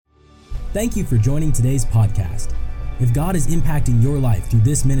Thank you for joining today's podcast. If God is impacting your life through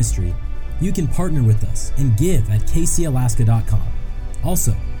this ministry, you can partner with us and give at kcalaska.com.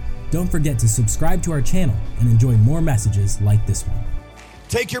 Also, don't forget to subscribe to our channel and enjoy more messages like this one.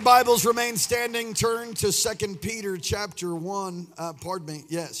 Take your Bibles, remain standing, turn to 2 Peter chapter 1,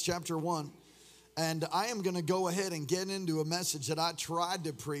 chapter 1. And I am going to go ahead and get into a message that I tried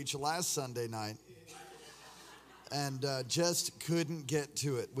to preach last Sunday night and just couldn't get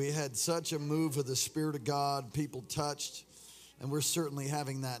to it. We had such a move of the Spirit of God, people touched, and we're certainly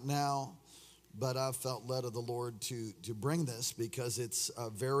having that now. But I felt led of the Lord to bring this because it's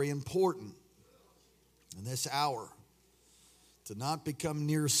very important in this hour to not become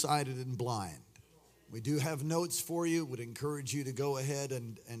nearsighted and blind. We do have notes for you. Would encourage you to go ahead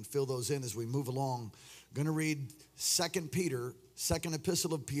and fill those in as we move along. I'm going to read 2 Peter, second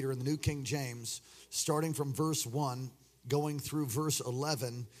epistle of Peter in the New King James, starting from verse 1, going through verse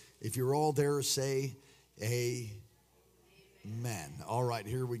 11. If you're all there, say amen. All right,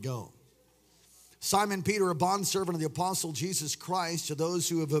 here we go. Simon Peter, a bondservant of the apostle Jesus Christ, to those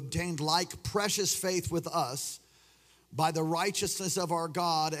who have obtained like precious faith with us by the righteousness of our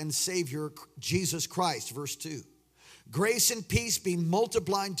God and Savior Jesus Christ. Verse 2. Grace and peace be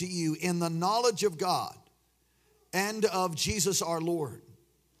multiplied to you in the knowledge of God and of Jesus our Lord,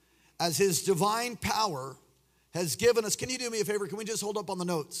 as his divine power has given us. Can you do me a favor? Can we just hold up on the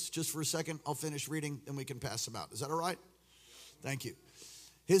notes just for a second? I'll finish reading and we can pass them out. Is that all right? Thank you.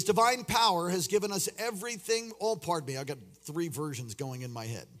 His divine power has given us everything. I got three versions going in my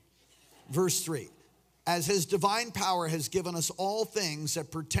head. Verse 3. As his divine power has given us all things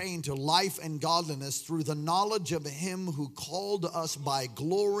that pertain to life and godliness through the knowledge of him who called us by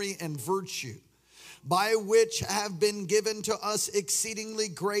glory and virtue, by which have been given to us exceedingly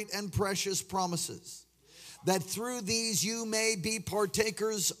great and precious promises, that through these you may be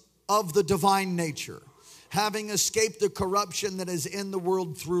partakers of the divine nature, having escaped the corruption that is in the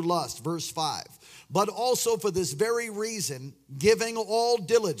world through lust. Verse 5. But also for this very reason, giving all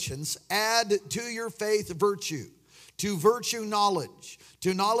diligence, add to your faith virtue, to virtue knowledge,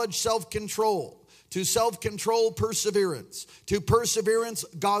 to knowledge self-control, to self-control perseverance, to perseverance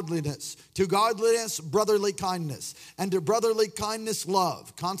godliness, to godliness brotherly kindness, and to brotherly kindness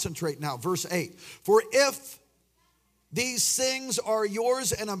love. Concentrate now, verse 8. For if these things are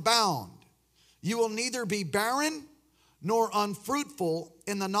yours and abound, you will neither be barren nor unfruitful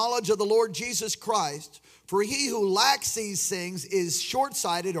in the knowledge of the Lord Jesus Christ. For he who lacks these things is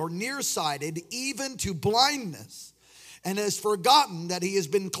short-sighted or nearsighted, even to blindness, and has forgotten that he has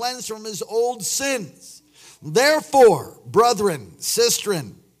been cleansed from his old sins. Therefore, brethren,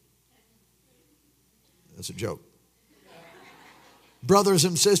 sistren, that's a joke. Brothers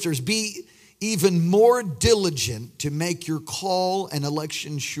and sisters, be even more diligent to make your call and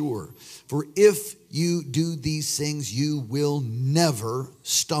election sure. For if you do these things, you will never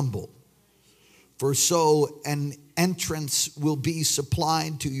stumble. For so an entrance will be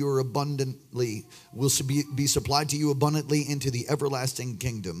supplied to you abundantly into the everlasting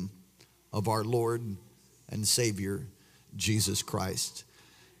kingdom of our Lord and Savior, Jesus Christ.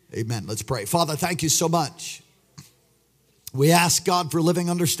 Amen. Let's pray. Father, thank you so much. We ask God for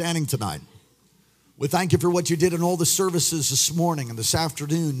living understanding tonight. We thank you for what you did in all the services this morning and this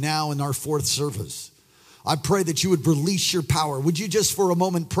afternoon, now in our fourth service. I pray that you would release your power. Would you just for a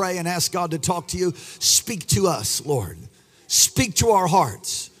moment pray and ask God to talk to you? Speak to us, Lord. Speak to our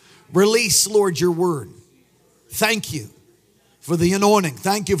hearts. Release, Lord, your word. Thank you for the anointing.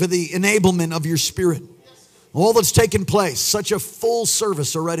 Thank you for the enablement of your Spirit. All that's taken place, such a full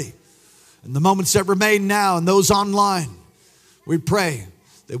service already. And the moments that remain now and those online, we pray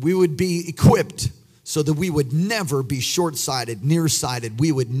that we would be equipped so that we would never be short-sighted, nearsighted.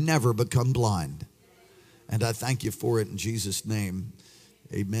 We would never become blind. And I thank you for it in Jesus' name.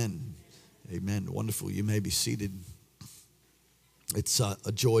 Amen. Amen. Wonderful. You may be seated. It's a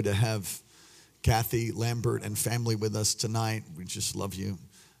joy to have Kathy Lambert and family with us tonight. We just love you.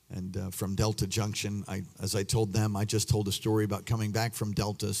 And from Delta Junction, as I told them, I just told a story about coming back from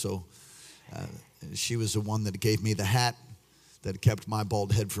Delta. So she was the one that gave me the hat that kept my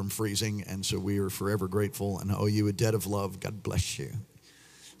bald head from freezing. And so we are forever grateful and owe you a debt of love. God bless you.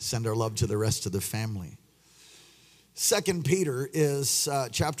 Send our love to the rest of the family. 2 Peter is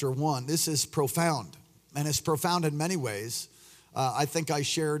chapter 1. This is profound. And it's profound in many ways. I think I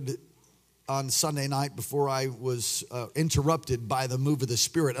shared on Sunday night before I was interrupted by the move of the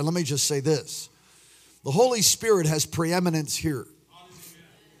Spirit. And let me just say this. The Holy Spirit has preeminence here.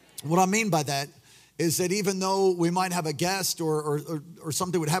 What I mean by that is that even though we might have a guest or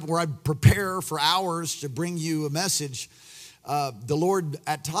something would happen where I'd prepare for hours to bring you a message, the Lord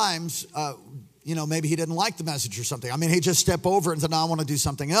at times, maybe he didn't like the message or something. I mean, he'd just step over and said, no, I want to do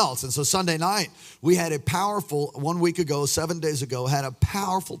something else. And so Sunday night, we had a powerful, 1 week ago, 7 days ago, had a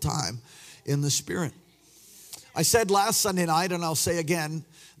powerful time in the Spirit. I said last Sunday night, and I'll say again,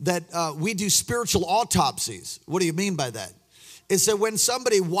 that we do spiritual autopsies. What do you mean by that? It's that when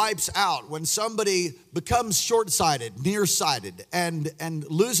somebody wipes out, when somebody becomes short-sighted, nearsighted, and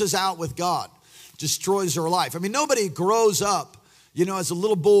loses out with God, destroys their life. I mean, nobody grows up, as a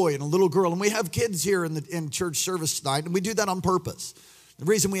little boy and a little girl. And we have kids here in church service tonight, and we do that on purpose. The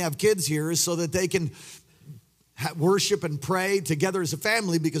reason we have kids here is so that they can worship and pray together as a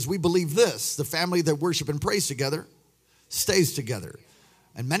family, because we believe this: the family that worship and prays together stays together.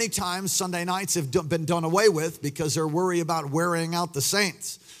 And many times Sunday nights have been done away with because they're worried about wearing out the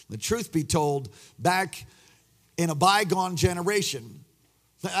saints. The truth be told, back in a bygone generation,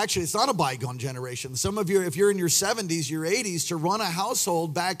 actually it's not a bygone generation. Some of you, if you're in your 70s, your 80s, to run a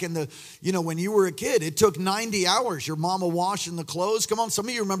household back in the, when you were a kid, it took 90 hours. Your mama washing the clothes. Come on, some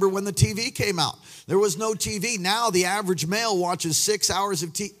of you remember when the TV came out. There was no TV. Now the average male watches 6 hours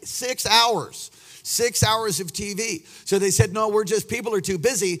of 6 hours. 6 hours of TV. So they said, no, people are too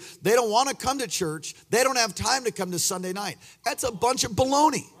busy. They don't want to come to church. They don't have time to come to Sunday night. That's a bunch of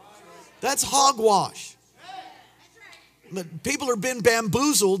baloney. That's hogwash. People are being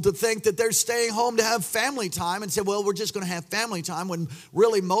bamboozled to think that they're staying home to have family time and say, well, we're just going to have family time, when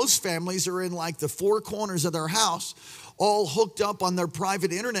really most families are in like the four corners of their house, all hooked up on their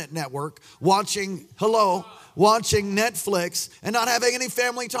private internet network, watching Netflix and not having any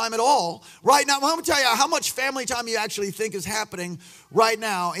family time at all. Right now, I'm going to tell you how much family time you actually think is happening right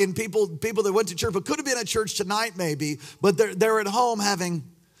now in people that went to church, but could have been at church tonight maybe, but they're at home having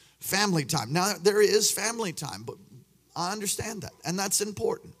family time. Now, there is family time, but I understand that, and that's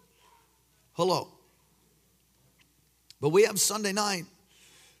important. Hello. But we have Sunday night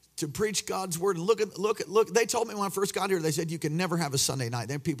to preach God's word. And look. They told me when I first got here, they said, you can never have a Sunday night.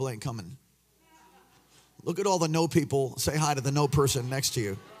 Them people ain't coming. Look at all the no people. Say hi to the no person next to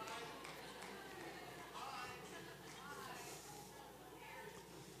you.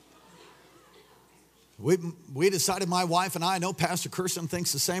 We decided, my wife and I know Pastor Kirsten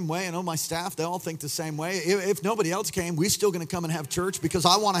thinks the same way. I know my staff, they all think the same way. If nobody else came, we're still going to come and have church, because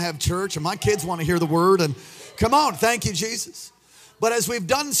I want to have church and my kids want to hear the word. And come on, thank you, Jesus. But as we've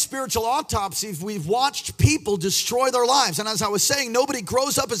done spiritual autopsies, we've watched people destroy their lives. And as I was saying, nobody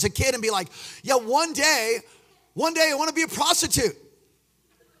grows up as a kid and be like, yeah, one day I want to be a prostitute.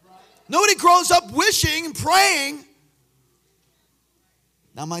 Nobody grows up wishing and praying.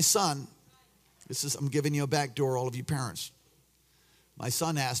 Now my son, I'm giving you a back door, all of you parents. My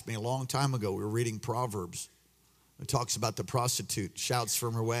son asked me a long time ago, we were reading Proverbs. It talks about the prostitute, shouts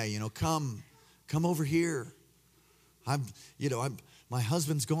from her way, come over here. My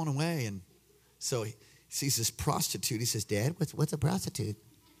husband's going away. And so he sees this prostitute. He says, Dad, what's a prostitute?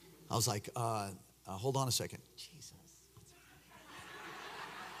 I was like, hold on a second. Jesus.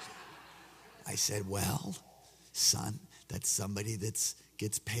 I said, well, son, that's somebody that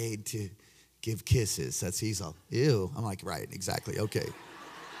gets paid to give kisses. He's all, ew. I'm like, right, exactly, okay.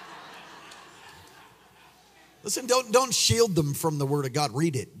 Listen, don't shield them from the word of God.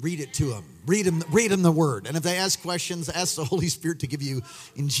 Read it to them. Read them the word. And if they ask questions, ask the Holy Spirit to give you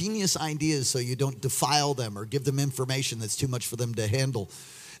ingenious ideas so you don't defile them or give them information that's too much for them to handle.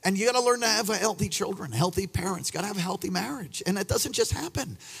 And you got to learn to have healthy children, healthy parents. Got to have a healthy marriage. And it doesn't just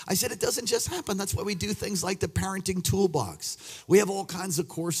happen. I said it doesn't just happen. That's why we do things like the Parenting Toolbox. We have all kinds of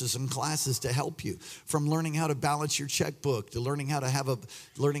courses and classes to help you, from learning how to balance your checkbook to learning how to have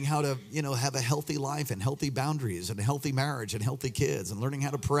a healthy life and healthy boundaries and a healthy marriage and healthy kids and learning how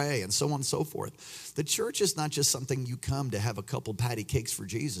to pray and so on and so forth. The church is not just something you come to have a couple patty cakes for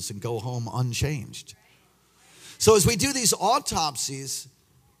Jesus and go home unchanged. So as we do these autopsies,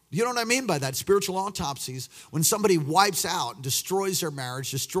 you know what I mean by that? Spiritual autopsies. When somebody wipes out, destroys their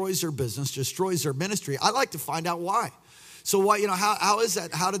marriage, destroys their business, destroys their ministry, I like to find out why. So why, how is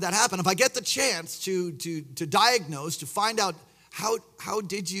that? How did that happen? If I get the chance to diagnose, to find out how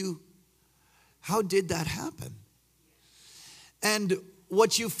did that happen? And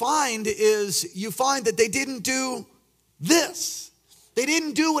what you find that they didn't do this. They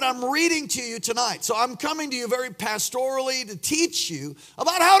didn't do what I'm reading to you tonight. So I'm coming to you very pastorally to teach you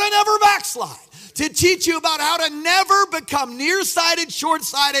about how to never backslide, to teach you about how to never become nearsighted,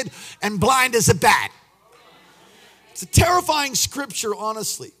 short-sighted, and blind as a bat. It's a terrifying scripture,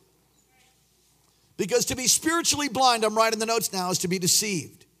 honestly. Because to be spiritually blind, I'm writing the notes now, is to be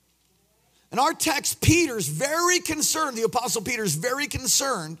deceived. In our text, Peter's very concerned, the Apostle Peter's very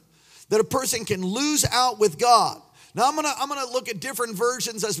concerned that a person can lose out with God. Now I'm gonna look at different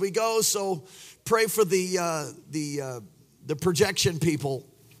versions as we go, so pray for the projection people.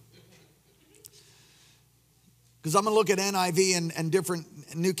 Because I'm going to look at NIV and different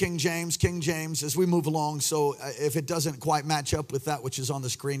New King James as we move along. So if it doesn't quite match up with that which is on the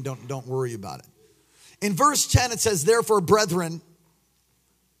screen, don't worry about it. In verse 10 it says, therefore, brethren,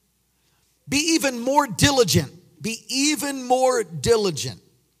 be even more diligent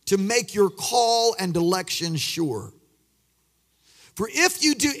to make your call and election sure. For if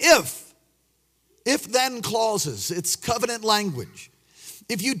you do, if then clauses, it's covenant language.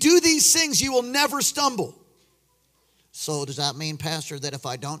 If you do these things, you will never stumble. So does that mean, Pastor, that if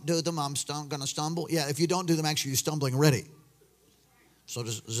I don't do them, I'm going to stumble? Yeah, if you don't do them, actually you're stumbling already. So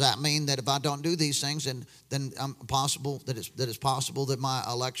does that mean that if I don't do these things, then it's possible that my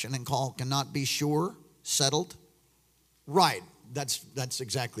election and call cannot be sure, settled? Right, that's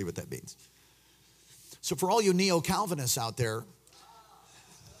exactly what that means. So for all you neo-Calvinists out there,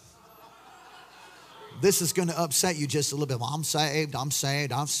 this is going to upset you just a little bit. Well, I'm saved.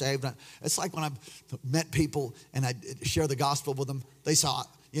 It's like when I've met people and I share the gospel with them. They saw,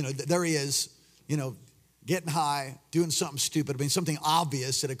 there he is, getting high, doing something stupid. I mean, something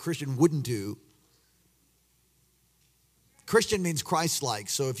obvious that a Christian wouldn't do. Christian means Christ-like.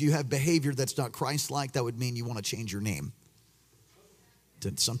 So if you have behavior that's not Christ-like, that would mean you want to change your name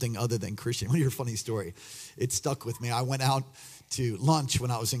to something other than Christian. I'll hear a funny story. It stuck with me. I went out to lunch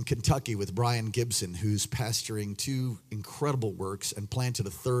when I was in Kentucky with Brian Gibson, who's pastoring 2 incredible works and planted a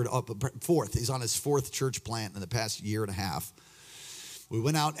fourth. He's on his 4th church plant in the past year and a half. We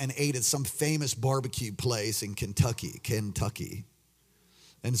went out and ate at some famous barbecue place in Kentucky.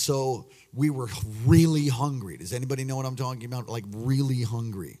 And so we were really hungry. Does anybody know what I'm talking about? Like really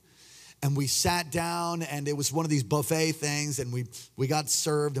hungry. And we sat down, and it was one of these buffet things, and we got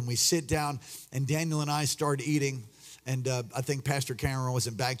served, and we sit down, and Daniel and I started eating. And I think Pastor Cameron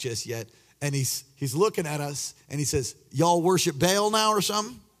wasn't back just yet. And he's looking at us, and he says, y'all worship Baal now or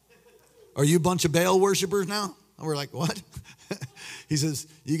something? Are you a bunch of Baal worshipers now? And we're like, what? He says,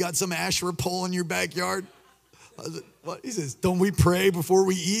 you got some Asherah pole in your backyard? I was like, what? He says, don't we pray before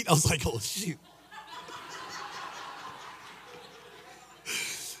we eat? I was like, oh, shoot.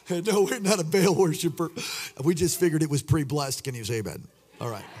 No, we're not a Baal worshiper. We just figured it was pre-blessed. Can you say amen? All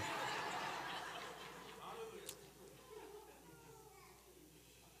right.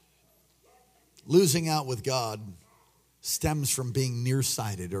 Losing out with God stems from being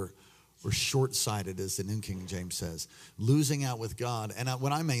nearsighted or short-sighted, as the New King James says. Losing out with God. And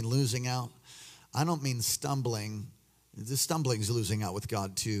when I mean losing out, I don't mean stumbling. The stumbling is losing out with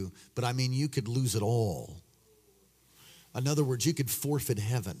God too. But I mean you could lose it all. In other words, you could forfeit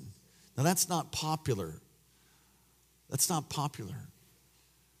heaven. Now that's not popular. That's not popular.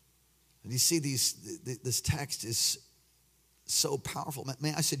 And you see this text is so powerful.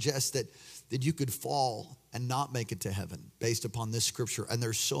 May I suggest that you could fall and not make it to heaven based upon this scripture, and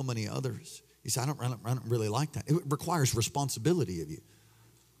there's so many others. You say, I don't really like that. It requires responsibility of you.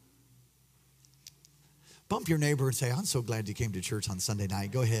 Bump your neighbor and say, I'm so glad you came to church on Sunday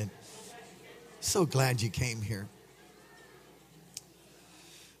night. Go ahead. So glad you came here.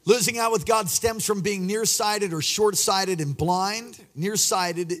 Losing out with God stems from being nearsighted or short-sighted and blind.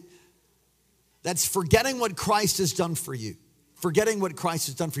 Nearsighted, that's forgetting what Christ has done for you. Forgetting what Christ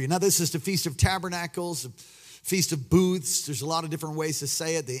has done for you. Now, this is the Feast of Tabernacles, Feast of Booths. There's a lot of different ways to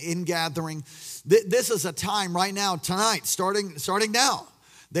say it. The ingathering. This is a time right now, tonight, starting now.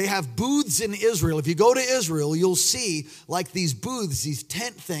 They have booths in Israel. If you go to Israel, you'll see like these booths, these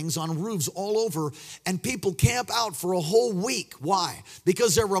tent things on roofs all over, and people camp out for a whole week. Why?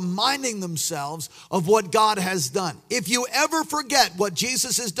 Because they're reminding themselves of what God has done. If you ever forget what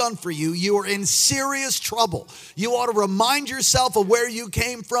Jesus has done for you, you are in serious trouble. You ought to remind yourself of where you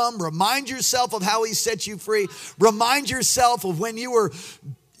came from. Remind yourself of how he set you free. Remind yourself of when you were,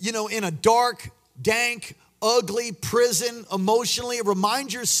 in a dark, dank, ugly prison emotionally.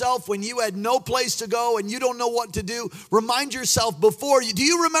 Remind yourself when you had no place to go and you don't know what to do. Remind yourself do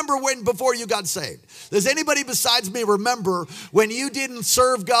you remember before you got saved? Does anybody besides me remember when you didn't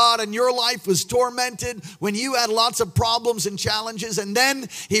serve God and your life was tormented, when you had lots of problems and challenges, and then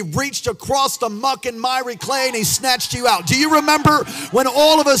he reached across the muck and miry clay and he snatched you out? Do you remember when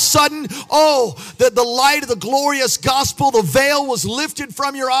all of a sudden, the light of the glorious gospel, the veil was lifted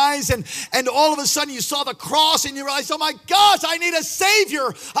from your eyes, and all of a sudden you saw the cross and you realized, oh my gosh, I need a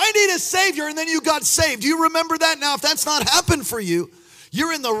Savior. And then you got saved. Do you remember that? Now, if that's not happened for you,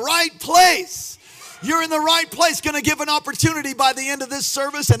 you're in the right place. You're in the right place. Going to give an opportunity by the end of this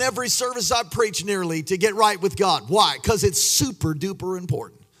service and every service I preach nearly to get right with God. Why? Because it's super duper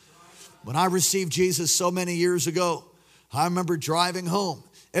important. When I received Jesus so many years ago, I remember driving home.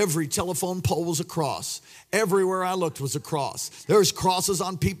 Every telephone pole was a cross. Everywhere I looked was a cross. There was crosses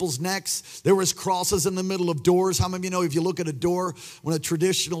on people's necks. There was crosses in the middle of doors. How many of you know if you look at a door, when a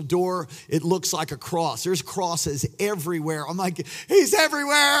traditional door, it looks like a cross. There's crosses everywhere. I'm like, he's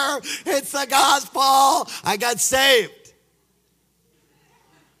everywhere. It's the gospel. I got saved.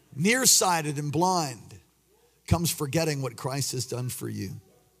 Nearsighted and blind comes forgetting what Christ has done for you.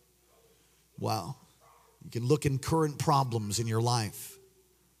 Wow. You can look in current problems in your life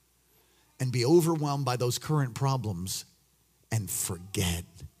and be overwhelmed by those current problems and forget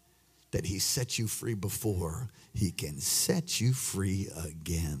that he set you free before. He can set you free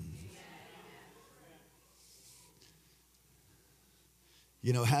again.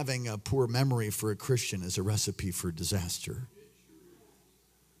 You know, having a poor memory for a Christian is a recipe for disaster.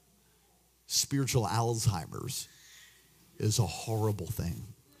 Spiritual Alzheimer's is a horrible thing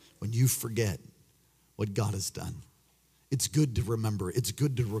when you forget what God has done. It's good to remember. It's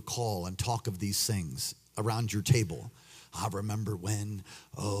good to recall and talk of these things around your table. I remember when,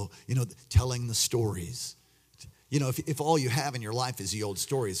 telling the stories. You know, if all you have in your life is the old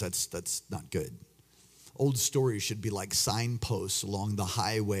stories, that's not good. Old stories should be like signposts along the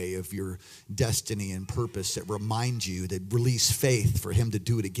highway of your destiny and purpose that remind you, that release faith for him to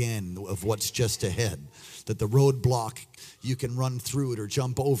do it again, of what's just ahead. That the roadblock, you can run through it or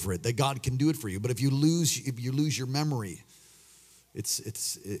jump over it. That God can do it for you. But if you lose your memory,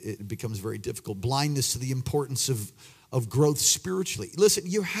 it becomes very difficult. Blindness to the importance of growth spiritually. Listen,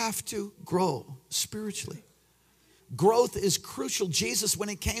 you have to grow spiritually. Growth is crucial. Jesus, when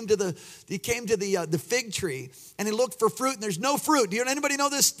he came to the fig tree and he looked for fruit and there's no fruit. Do anybody know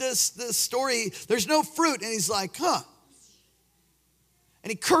this story? There's no fruit. And he's like, And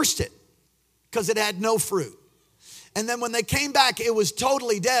he cursed it because it had no fruit. And then when they came back, it was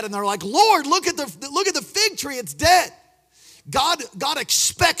totally dead. And they're like, Lord, look at the fig tree. It's dead. God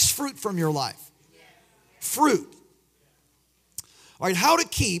expects fruit from your life. Fruit. All right, how to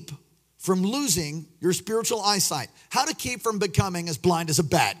keep from losing your spiritual eyesight. How to keep from becoming as blind as a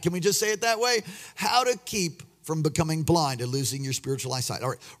bat. Can we just say it that way? How to keep from becoming blind and losing your spiritual eyesight. All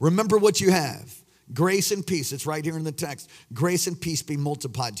right, remember what you have. Grace and peace. It's right here in the text. Grace and peace be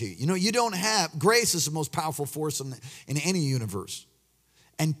multiplied to you. You know, you don't have, grace is the most powerful force in any universe.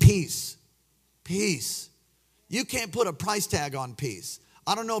 And peace. Peace. You can't put a price tag on peace.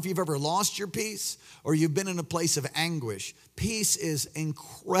 I don't know if you've ever lost your peace or you've been in a place of anguish. Peace is an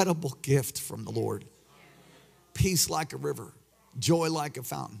incredible gift from the Lord. Peace like a river, joy like a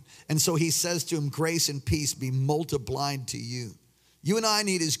fountain. And so he says to him, grace and peace be multiplied to you. You and I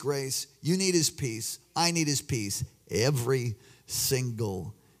need his grace. You need his peace. I need his peace every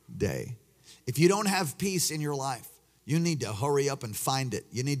single day. If you don't have peace in your life, you need to hurry up and find it.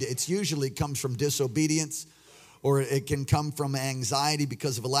 It usually comes from disobedience, or it can come from anxiety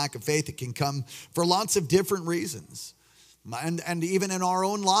because of a lack of faith. It can come for lots of different reasons. And even in our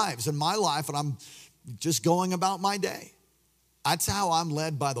own lives, in my life, and I'm just going about my day. That's how I'm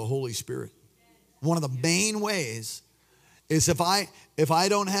led by the Holy Spirit. One of the main ways is if I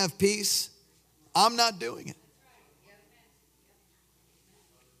don't have peace, I'm not doing it.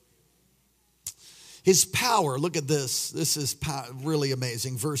 His power, look at this. This is really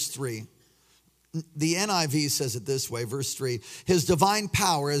amazing. Verse 3. The NIV says it this way, verse 3. His divine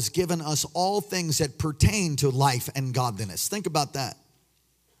power has given us all things that pertain to life and godliness. Think about that.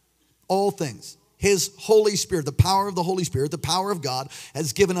 All things. His Holy Spirit, the power of the Holy Spirit, the power of God,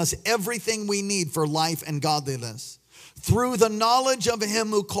 has given us everything we need for life and godliness. Through the knowledge of him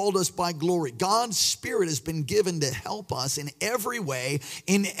who called us by glory. God's Spirit has been given to help us in every way,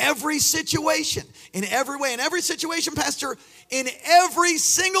 in every situation. In every way, in every situation, Pastor, in every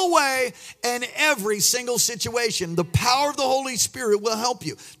single way and every single situation. The power of the Holy Spirit will help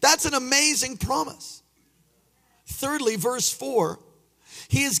you. That's an amazing promise. Thirdly, verse 4.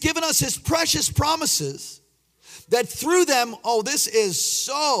 He has given us his precious promises that through them, this is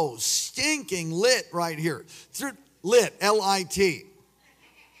so stinking lit right here. Lit, L-I-T.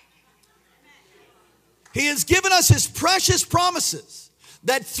 He has given us his precious promises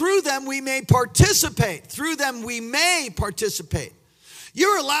that through them we may participate. Through them we may participate.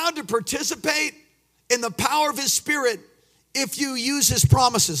 You're allowed to participate in the power of his Spirit if you use his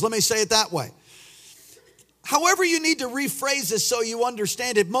promises. Let me say it that way. However you need to rephrase this so you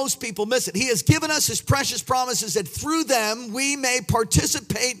understand it, most people miss it. He has given us his precious promises that through them we may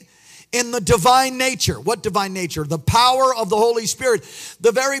participate in the divine nature. What divine nature? The power of the Holy Spirit.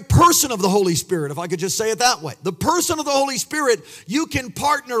 The very person of the Holy Spirit, if I could just say it that way. The person of the Holy Spirit you can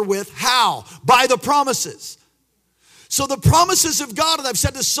partner with. How? By the promises. So the promises of God, and I've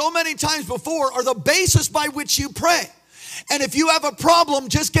said this so many times before, are the basis by which you pray. And if you have a problem,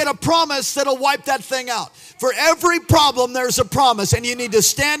 just get a promise that'll wipe that thing out. For every problem, there's a promise, and you need to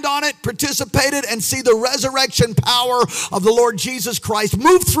stand on it, participate it, and see the resurrection power of the Lord Jesus Christ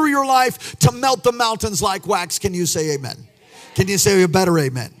move through your life to melt the mountains like wax. Can you say amen? Can you say a better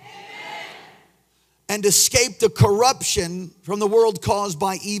amen? And escape the corruption from the world caused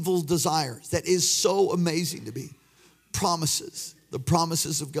by evil desires. That is so amazing to me. Promises, the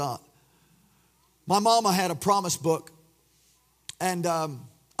promises of God. My mama had a promise book, and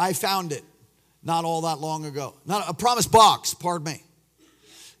I found it not all that long ago. Not a promise box, pardon me.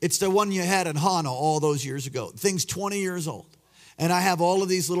 It's the one you had in Hana all those years ago. The thing's 20 years old. And I have all of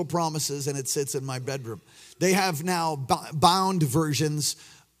these little promises, and it sits in my bedroom. They have now bound versions,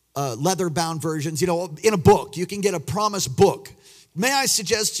 leather-bound versions. You know, in a book, you can get a promise book. May I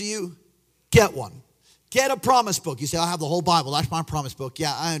suggest to you, get one. Get a promise book. You say, I have the whole Bible. That's my promise book.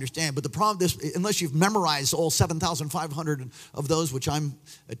 Yeah, I understand. But the problem is, unless you've memorized all 7,500 of those, which I'm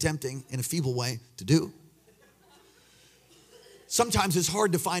attempting in a feeble way to do, sometimes it's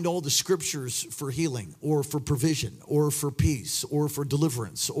hard to find all the scriptures for healing or for provision or for peace or for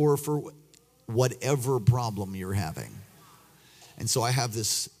deliverance or for whatever problem you're having. And so I have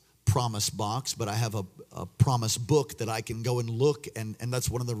this promise box, but I have a promise book that I can go and look, and that's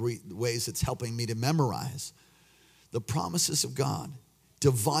one of the ways it's helping me to memorize. The promises of God.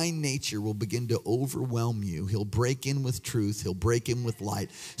 Divine nature will begin to overwhelm you. He'll break in with truth. He'll break in with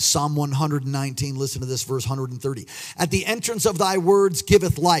light. Psalm 119, listen to this, verse 130. At the entrance of thy words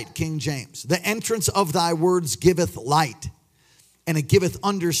giveth light, King James. The entrance of thy words giveth light, and it giveth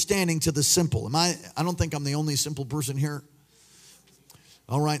understanding to the simple. I don't think I'm the only simple person here.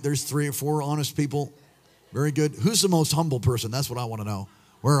 All right, there's 3 or 4 honest people. Very good. Who's the most humble person? That's what I want to know.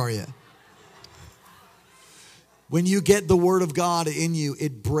 Where are you? When you get the word of God in you,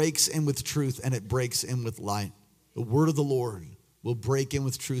 it breaks in with truth and it breaks in with light. The word of the Lord will break in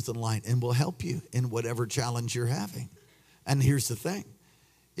with truth and light and will help you in whatever challenge you're having. And here's the thing.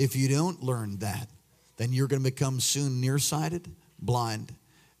 If you don't learn that, then you're going to become soon nearsighted, blind,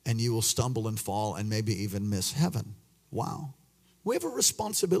 and you will stumble and fall and maybe even miss heaven. Wow. We have a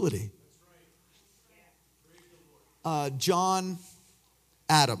responsibility. John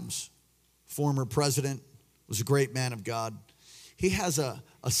Adams, former president, was a great man of God. He has a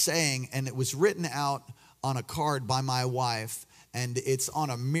saying, and it was written out on a card by my wife, and it's on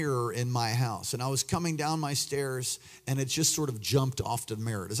a mirror in my house. And I was coming down my stairs, and it just sort of jumped off the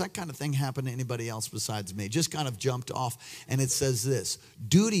mirror. Does that kind of thing happen to anybody else besides me? It just kind of jumped off, and it says this: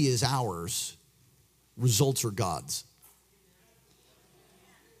 duty is ours, results are God's.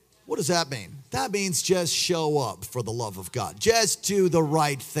 What does that mean? That means just show up for the love of God. Just do the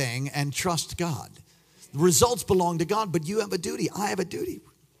right thing and trust God. The results belong to God, but you have a duty. I have a duty.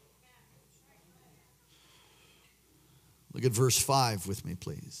 Look at verse 5 with me,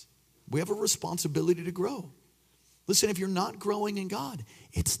 please. We have a responsibility to grow. Listen, if you're not growing in God,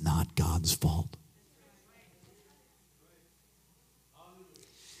 it's not God's fault.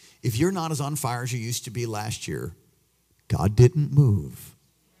 If you're not as on fire as you used to be last year, God didn't move,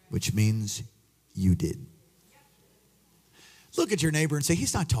 which means you did. Look at your neighbor and say,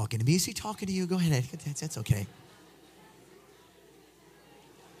 he's not talking to me. Is he talking to you? Go ahead. That's okay.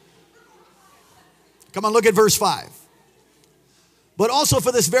 Come on, look at verse 5. But also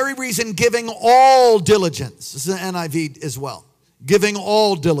for this very reason, giving all diligence. This is an NIV as well. Giving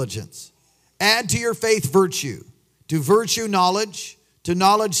all diligence. Add to your faith virtue. To virtue knowledge. To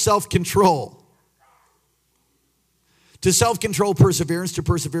knowledge self-control. To self-control perseverance. To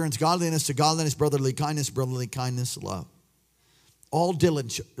perseverance godliness. To godliness brotherly kindness love. All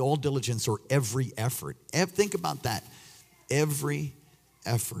diligence or every effort. Think about that. Every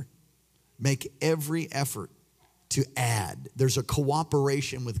effort. Make every effort to add. There's a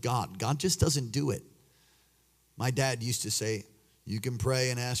cooperation with God. God just doesn't do it. My dad used to say, you can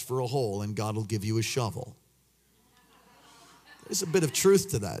pray and ask for a hole and God will give you a shovel. There's a bit of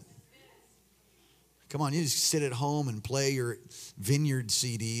truth to that. Come on, you just sit at home and play your Vineyard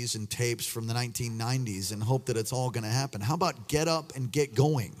CDs and tapes from the 1990s and hope that it's all going to happen. How about get up and get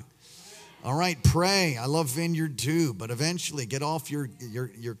going? All right, pray. I love Vineyard too, but eventually get off your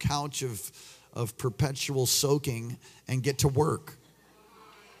couch of perpetual soaking and get to work.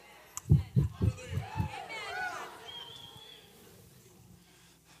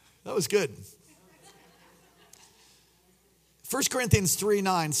 That was good. 1 Corinthians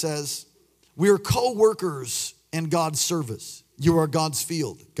 3:9 says, we are co-workers in God's service. You are God's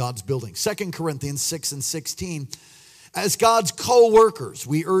field, God's building. 2 Corinthians 6:16. As God's co-workers,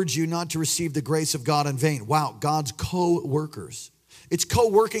 we urge you not to receive the grace of God in vain. Wow, God's co-workers. It's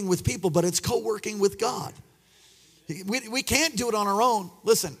co-working with people, but it's co-working with God. We can't do it on our own.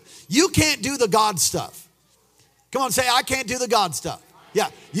 Listen, you can't do the God stuff. Come on, say, I can't do the God stuff. Yeah,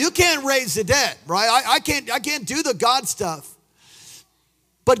 you can't raise the dead, right? I can't do the God stuff.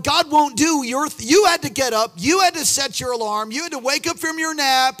 But God won't do you had to get up, you had to set your alarm, you had to wake up from your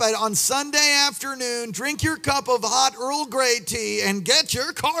nap on Sunday afternoon, drink your cup of hot Earl Grey tea, and get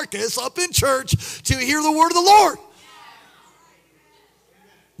your carcass up in church to hear the word of the Lord.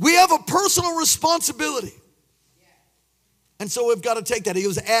 We have a personal responsibility. And so we've got to take that. He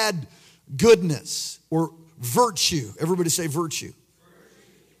goes, add goodness or virtue. Everybody say virtue.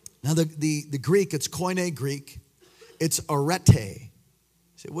 Now the Greek, it's Koine Greek. It's arete.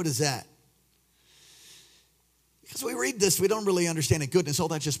 Say, what is that? Because we read this, we don't really understand it. Goodness, oh,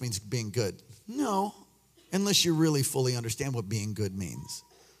 that just means being good. No, unless you really fully understand what being good means.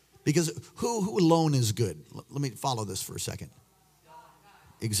 Because who alone is good? Let me follow this for a second.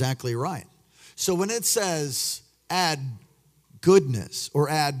 Exactly right. So when it says add goodness or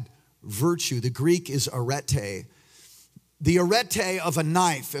add virtue, the Greek is arete. The arete of a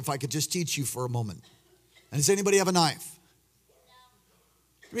knife, if I could just teach you for a moment. And does anybody have a knife?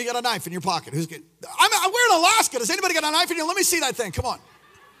 You got a knife in your pocket. We're in Alaska. Does anybody got a knife in here? Let me see that thing. Come on.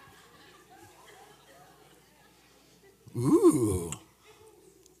 Ooh.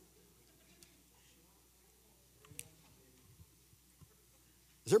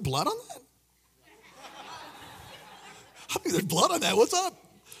 Is there blood on that? I mean, there's blood on that. What's up?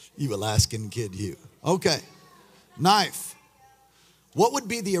 You Alaskan kid, you. Okay. Knife. What would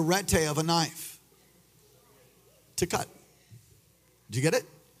be the arete of a knife? To cut. Do you get it?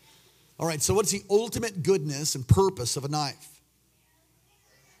 All right, so what's the ultimate goodness and purpose of a knife?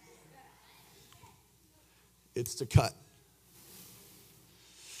 It's to cut.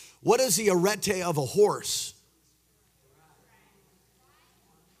 What is the arete of a horse?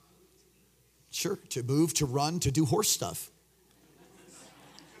 Sure, to move, to run, to do horse stuff.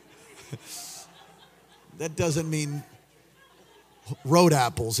 That doesn't mean road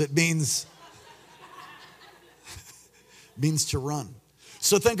apples. It means to run.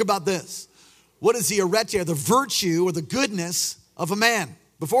 So think about this. What is the arete, or the virtue, or the goodness of a man?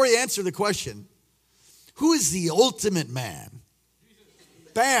 Before you answer the question, who is the ultimate man?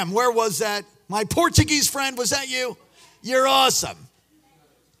 Bam, where was that? My Portuguese friend, was that you? You're awesome.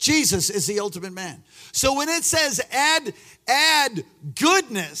 Jesus is the ultimate man. So when it says add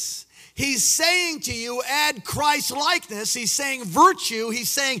goodness, he's saying to you, add Christ likeness. He's saying virtue. He's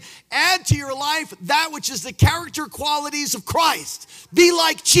saying add to your life that which is the character qualities of Christ. Be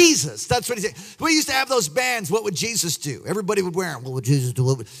like Jesus. That's what he's saying. We used to have those bands. What would Jesus do? Everybody would wear them. What would Jesus do?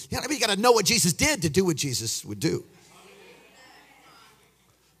 You got to know what Jesus did to do what Jesus would do.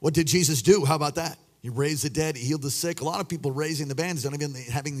 What did Jesus do? How about that? He raised the dead, he healed the sick. A lot of people raising the bands, don't even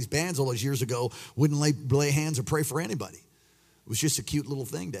having these bands all those years ago, wouldn't lay hands or pray for anybody. It was just a cute little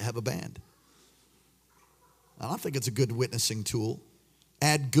thing to have a band. I don't think it's a good witnessing tool.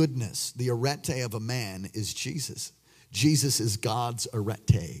 Add goodness. The arete of a man is Jesus. Jesus is God's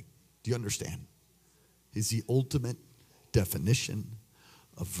arete. Do you understand? He's the ultimate definition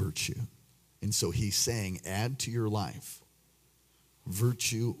of virtue. And so he's saying, add to your life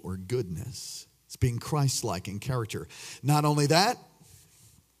virtue or goodness. It's being Christ-like in character. Not only that,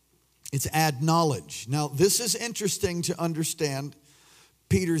 it's add knowledge. Now, this is interesting to understand.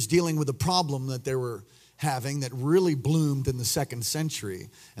 Peter's dealing with a problem that they were having that really bloomed in the 2nd century,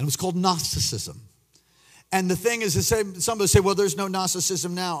 and it was called Gnosticism. And the thing is, somebody say, well, there's no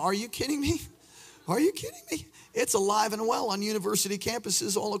Gnosticism now. Are you kidding me? Are you kidding me? It's alive and well on university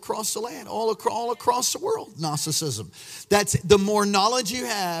campuses all across the land, all across the world, Gnosticism. That's the more knowledge you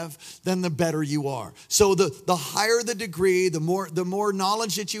have, then the better you are. So the higher the degree, the more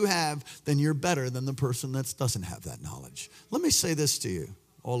knowledge that you have, then you're better than the person that doesn't have that knowledge. Let me say this to you,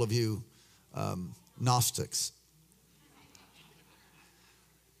 all of you Gnostics.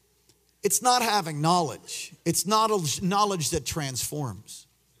 It's not having knowledge. It's not knowledge that transforms.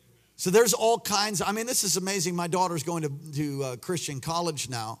 So there's all kinds. This is amazing. My daughter's going to Christian college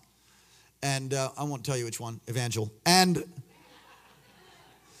now. And I won't tell you which one, Evangel. And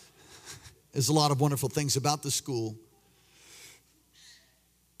there's a lot of wonderful things about the school.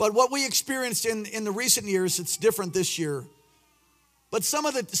 But what we experienced in the recent years, it's different this year. But some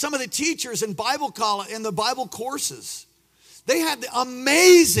of the teachers in Bible college, in the Bible courses, they had the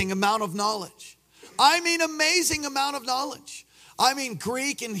amazing amount of knowledge. Amazing amount of knowledge.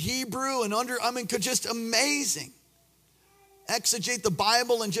 Greek and Hebrew and just amazing. Exegete the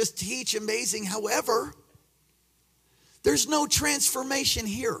Bible and just teach amazing. However, There's no transformation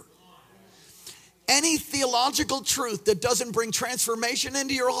here. Any theological truth that doesn't bring transformation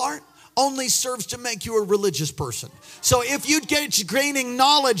into your heart only serves to make you a religious person. So if you get gaining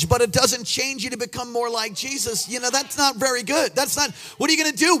knowledge, but it doesn't change you to become more like Jesus, that's not very good. That's not, what are you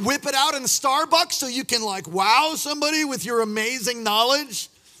going to do? Whip it out in Starbucks so you can wow somebody with your amazing knowledge?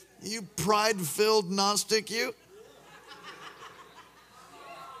 You pride-filled Gnostic, you.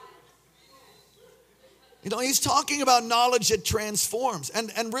 He's talking about knowledge that transforms.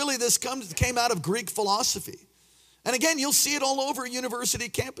 And really this came out of Greek philosophy. And again, you'll see it all over university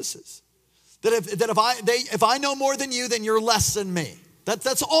campuses. That if I know more than you, then you're less than me.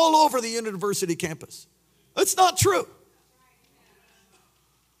 That's all over the university campus. That's not true.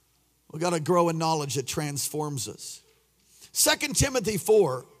 We've got to grow in knowledge that transforms us. 2 Timothy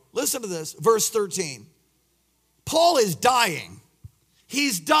 4, listen to this, verse 13. Paul is dying.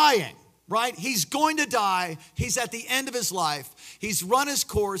 He's dying, right? He's going to die. He's at the end of his life. He's run his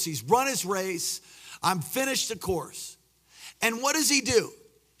course. He's run his race. I'm finished the course. And what does he do?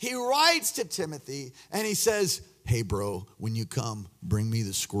 He writes to Timothy and he says, hey bro, when you come, bring me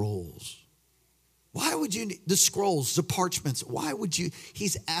the scrolls. Why would you need the scrolls, the parchments? Why would you?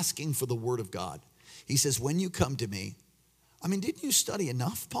 He's asking for the word of God. He says, when you come to me, didn't you study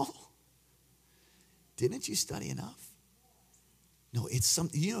enough, Paul? Didn't you study enough? No, it's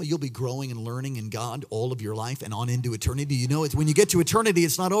something, you'll be growing and learning in God all of your life and on into eternity. It's when you get to eternity,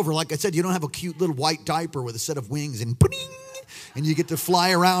 it's not over. Like I said, you don't have a cute little white diaper with a set of wings and bring, and you get to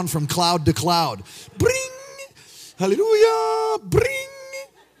fly around from cloud to cloud. Bring, hallelujah, bring.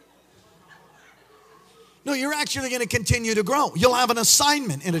 No, you're actually going to continue to grow. You'll have an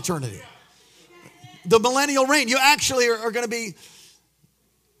assignment in eternity. The millennial reign, you actually are going to be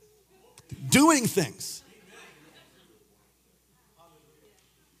doing things.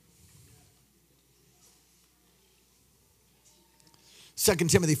 2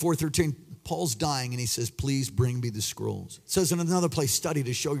 Timothy 4:13, Paul's dying and he says, please bring me the scrolls. It says in another place, study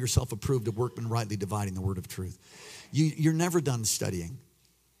to show yourself approved, a workman rightly dividing the word of truth. You're never done studying.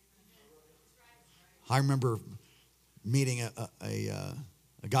 I remember meeting a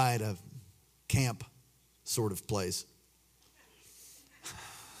guy at a camp sort of place.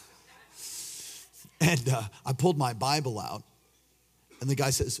 And I pulled my Bible out and the guy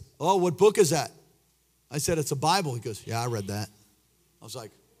says, oh, what book is that? I said, it's a Bible. He goes, yeah, I read that. I was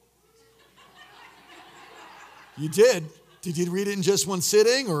like, you did? Did you read it in just one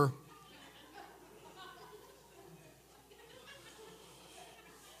sitting or?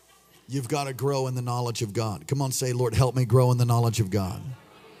 You've got to grow in the knowledge of God. Come on, say, Lord, help me grow in the knowledge of God.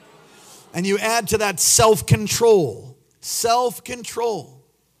 And you add to that self-control. Self-control.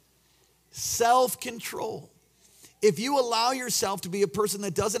 Self-control. If you allow yourself to be a person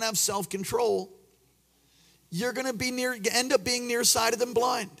that doesn't have self-control, you're going to end up being nearsighted and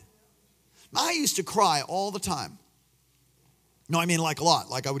blind. I used to cry all the time. No, I mean like a lot.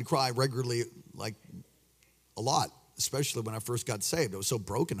 Like I would cry regularly, like a lot, especially when I first got saved. I was so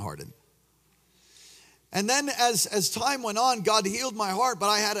brokenhearted. And then as time went on, God healed my heart, but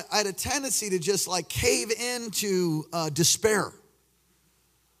I had a tendency to just like cave into despair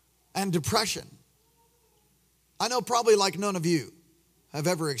and depression. I know probably like none of you have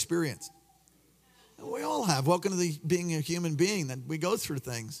ever experienced. We all have. Welcome to being a human being, that we go through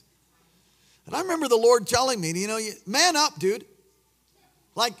things. And I remember the Lord telling me, man up, dude.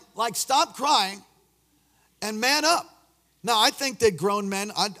 Like stop crying and man up. Now, I think that grown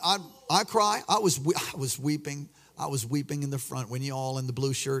men, I cry. I was weeping. I was weeping in the front when you all in the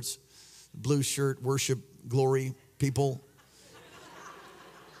blue shirts, blue shirt, worship, glory people.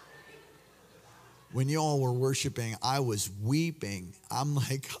 When you all were worshiping, I was weeping. I'm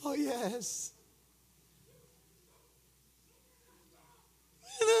like, oh yes.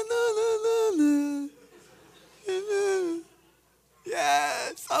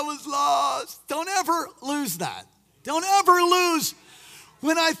 Yes, I was lost. Don't ever lose that. Don't ever lose.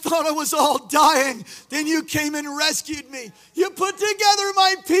 When I thought I was all dying, then you came and rescued me. You put together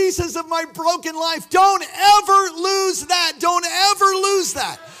my pieces of my broken life. Don't ever lose that. Don't ever lose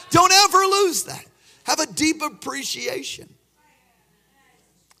that. Don't ever lose that. Have a deep appreciation.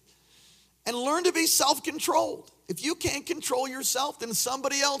 And learn to be self-controlled. If you can't control yourself, then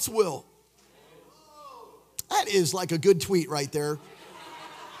somebody else will. That is like a good tweet right there.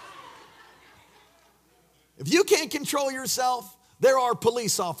 If you can't control yourself, there are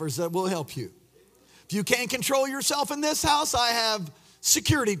police officers that will help you. If you can't control yourself in this house, I have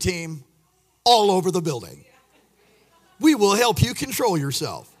security team all over the building. We will help you control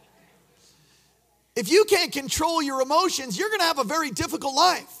yourself. If you can't control your emotions, you're going to have a very difficult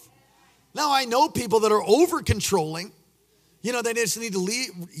life. Now, I know people that are over-controlling, You know, they just need to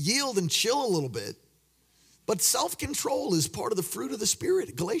yield and chill a little bit. But self-control is part of the fruit of the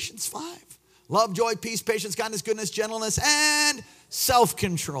Spirit. Galatians 5. Love, joy, peace, patience, kindness, goodness, gentleness, and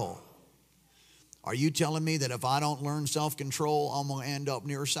self-control. Are you telling me that if I don't learn self-control, I'm going to end up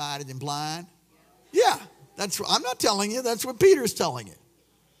nearsighted and blind? Yeah, I'm not telling you. That's what Peter's telling you.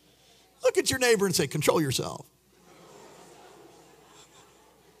 Look at your neighbor and say, control yourself.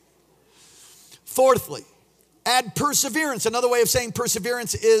 Fourthly, add perseverance. Another way of saying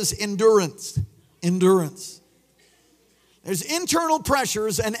perseverance is endurance. Endurance. There's internal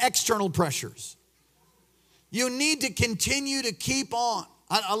pressures and external pressures. You need to continue to keep on.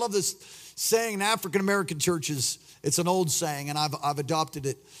 I love this saying in African-American churches. It's an old saying, and I've adopted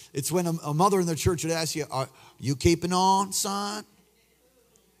it. It's when a mother in the church would ask you, are you keeping on, son?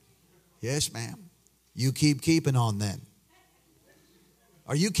 Yes, ma'am. You keep keeping on then.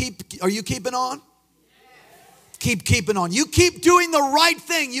 Are you keeping on? Keep keeping on. You keep doing the right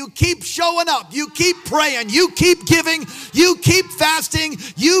thing. You keep showing up. You keep praying. You keep giving. You keep fasting.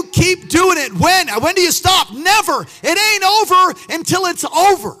 You keep doing it. When do you stop? Never. It ain't over until it's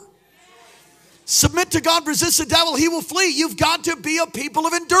over. Submit to God, resist the devil, he will flee. You've got to be a people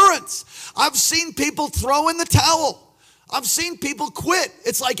of endurance. I've seen people throw in the towel. I've seen people quit.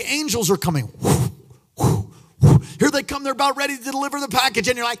 It's like angels are coming. Here they come. They're about ready to deliver the package.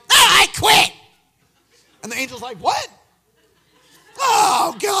 And you're like, I quit. And the angel's like, what?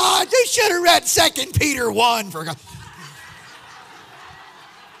 Oh, God, you should have read 2 Peter 1 for God.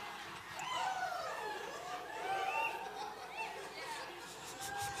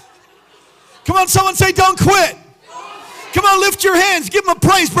 Come on, someone say, don't quit. Come on, lift your hands. Give them a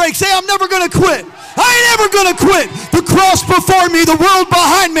praise break. Say, I'm never going to quit. I ain't ever going to quit. The cross before me, the world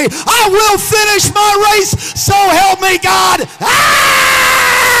behind me. I will finish my race. So help me, God.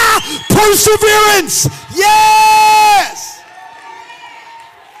 Perseverance. Yes.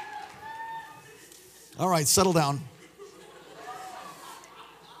 All right, settle down.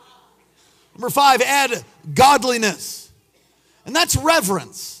 Number 5, add godliness. And that's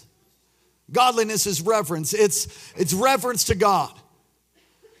reverence. Godliness is reverence. It's reverence to God.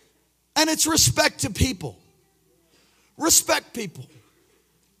 And it's respect to people. Respect people.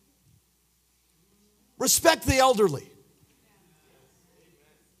 Respect the elderly.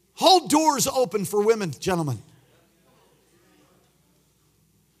 Hold doors open for women, gentlemen.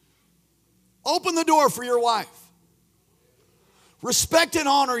 Open the door for your wife. Respect and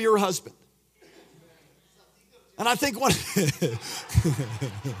honor your husband. And I think one...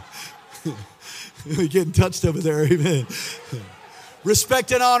 We're getting touched over there, amen.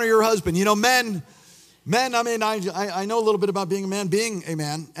 Respect and honor your husband. You know, men, I mean, I know a little bit about being a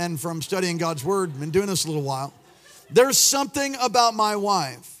man, and from studying God's word, been doing this a little while. There's something about my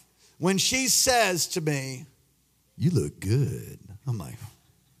wife when she says to me, you look good. I'm like,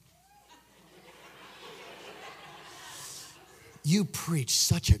 you preach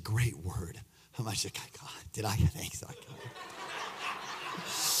such a great word. I'm like, God, did I? Thanks.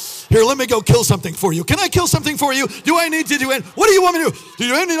 Here, let me go kill something for you. Can I kill something for you? Do I need to do it? What do you want me to do?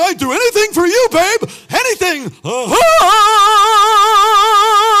 Do I do anything for you, babe? Anything?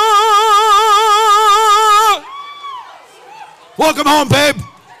 Welcome home, babe.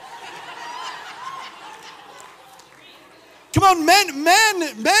 Come on, men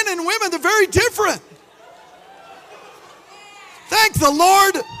and women, they're very different. Thank the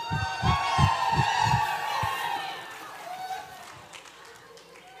Lord.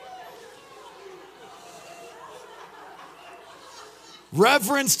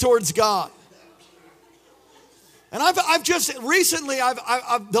 Reverence towards God. And I've just recently,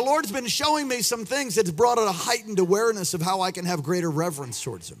 the Lord's been showing me some things that's brought a heightened awareness of how I can have greater reverence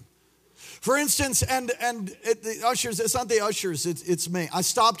towards Him. For instance, the ushers, it's not the ushers, it's me. I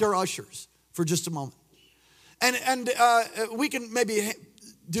stopped our ushers for just a moment. And we can maybe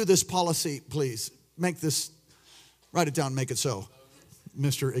do this policy, please. Write it down, make it so.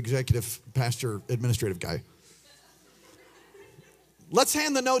 Mr. Executive, Pastor, Administrative guy. Let's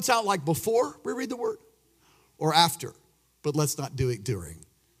hand the notes out like before we read the word or after, but let's not do it during.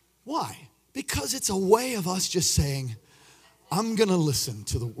 Why? Because it's a way of us just saying, I'm going to listen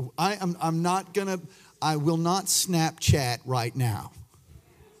to the, I will not Snapchat right now.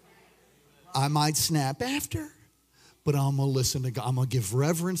 I might snap after, but I'm going to listen to God. I'm going to give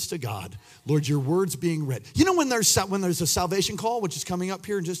reverence to God. Lord, your word's being read. You know when there's a salvation call, which is coming up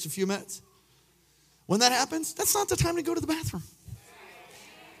here in just a few minutes? When that happens, that's not the time to go to the bathroom.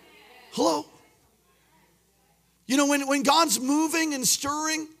 Hello? You know, when God's moving and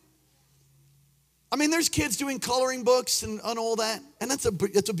stirring, I mean, there's kids doing coloring books and all that, and that's a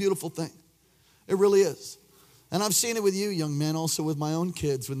beautiful thing. It really is. And I've seen it with you, young men, also with my own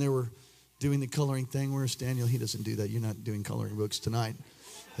kids when they were doing the coloring thing. Where's Daniel? He doesn't do that. You're not doing coloring books tonight.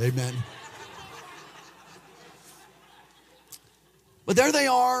 Amen. But there they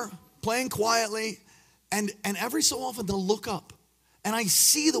are, playing quietly, and every so often they'll look up, and I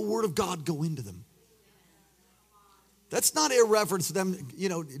see the Word of God go into them. That's not irreverence to them,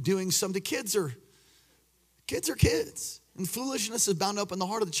 doing something. Kids are kids. And foolishness is bound up in the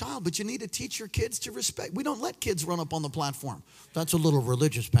heart of the child, but you need to teach your kids to respect. We don't let kids run up on the platform. That's a little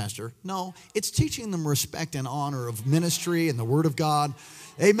religious, Pastor. No, it's teaching them respect and honor of ministry and the Word of God.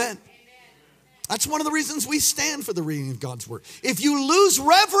 Amen. That's one of the reasons we stand for the reading of God's Word. If you lose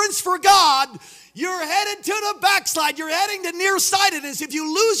reverence for God, you're headed to the backslide. You're heading to nearsightedness. If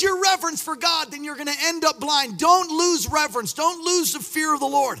you lose your reverence for God, then you're going to end up blind. Don't lose reverence. Don't lose the fear of the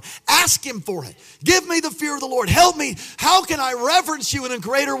Lord. Ask Him for it. Give me the fear of the Lord. Help me. How can I reverence you in a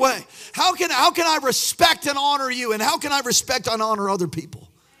greater way? How can I respect and honor you? And how can I respect and honor other people?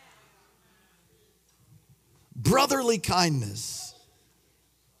 Brotherly kindness.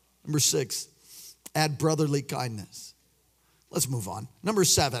 Number 6. Add brotherly kindness. Let's move on. Number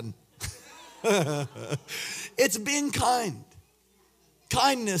 7. It's being kind.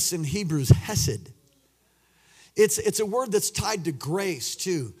 Kindness in Hebrew is hesed. It's a word that's tied to grace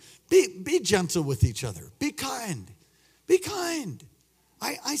too. Be gentle with each other. Be kind. Be kind.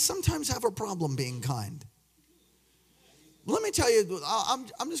 I sometimes have a problem being kind. Let me tell you,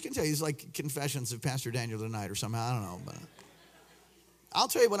 I'm just going to tell you, it's like confessions of Pastor Daniel tonight or something. I don't know. But I'll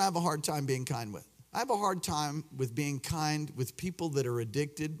tell you what I have a hard time being kind with. I have a hard time with being kind with people that are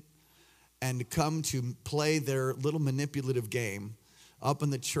addicted and come to play their little manipulative game up in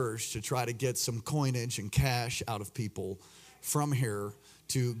the church to try to get some coinage and cash out of people from here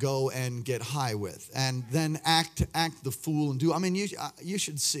to go and get high with, and then act the fool and do. I mean, you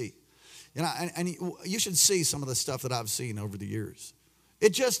should see, and you should see some of the stuff that I've seen over the years.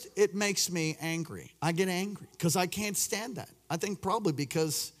 It makes me angry. I get angry because I can't stand that. I think probably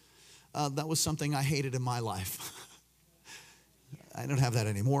because that was something I hated in my life. I don't have that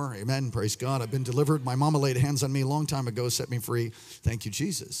anymore. Amen. Praise God. I've been delivered. My mama laid hands on me a long time ago, set me free. Thank you,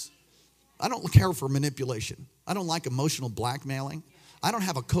 Jesus. I don't care for manipulation. I don't like emotional blackmailing. I don't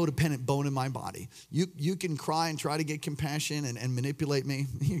have a codependent bone in my body. You can cry and try to get compassion and manipulate me.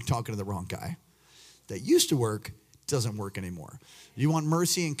 You're talking to the wrong guy. That used to work, doesn't work anymore. You want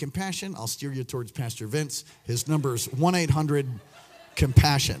mercy and compassion? I'll steer you towards Pastor Vince. His number is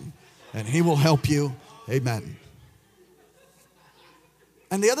 1-800-COMPASSION. And he will help you. Amen.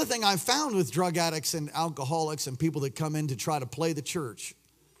 And the other thing I've found with drug addicts and alcoholics and people that come in to try to play the church.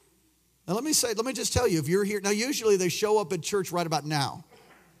 Now let me just tell you, if you're here, now usually they show up at church right about now.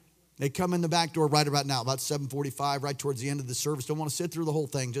 They come in the back door right about now, about 7:45, right towards the end of the service. Don't want to sit through the whole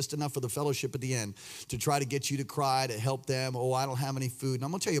thing, just enough for the fellowship at the end to try to get you to cry, to help them. Oh, I don't have any food. And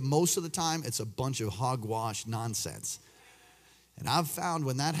I'm going to tell you, most of the time, it's a bunch of hogwash nonsense. And I've found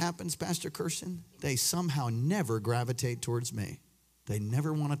when that happens, Pastor Kirsten, they somehow never gravitate towards me. They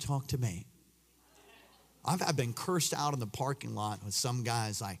never want to talk to me. I've been cursed out in the parking lot with some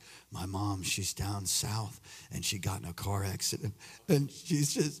guys like, my mom, she's down south and she got in a car accident and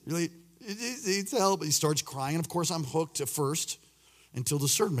she's just really, she needs help. He starts crying. And of course, I'm hooked at first until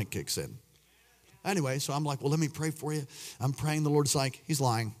discernment kicks in. Anyway, so I'm like, well, let me pray for you. I'm praying. The Lord's like, he's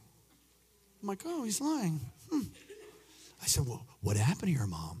lying. I'm like, oh, he's lying. I said, well, what happened to your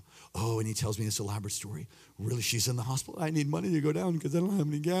mom? Oh, and he tells me this elaborate story. Really, she's in the hospital. I need money to go down because I don't have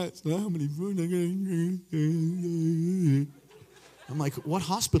any gas. I don't have any food. I'm like, what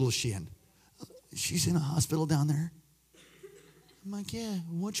hospital is she in? She's in a hospital down there. I'm like, yeah,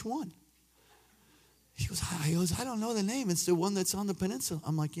 which one? He goes, I don't know the name. It's the one that's on the peninsula.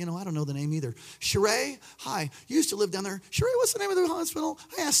 I'm like, I don't know the name either. Sheree, hi. You used to live down there. Sheree, what's the name of the hospital?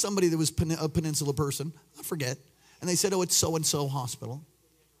 I asked somebody that was a peninsula person. I forget. And they said, oh, it's so-and-so hospital.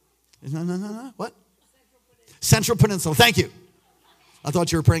 No. What? Central Peninsula. Thank you. I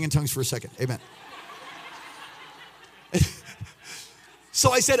thought you were praying in tongues for a second. Amen.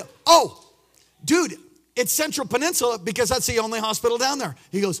 So I said, oh, dude, it's Central Peninsula because that's the only hospital down there.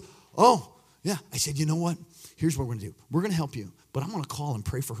 He goes, oh, yeah. I said, you know what? Here's what we're going to do. We're going to help you, but I'm going to call and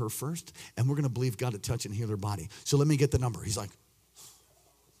pray for her first, and we're going to believe God to touch and heal her body. So let me get the number. He's like,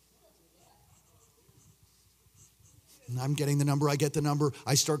 I'm getting the number. I get the number.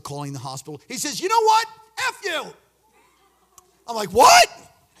 I start calling the hospital. He says, you know what? F you. I'm like, what?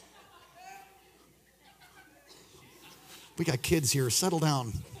 We got kids here. Settle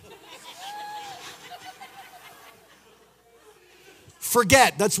down.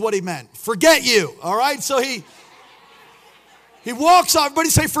 Forget. That's what he meant. Forget you. All right? So he walks off. Everybody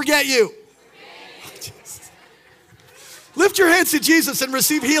say, forget you. Lift your hands to Jesus and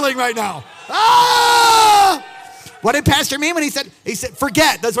receive healing right now. Ah! What did Pastor mean when he said,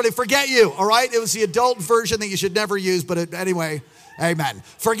 forget. That's what he, forget you, all right? It was the adult version that you should never use, but anyway, amen.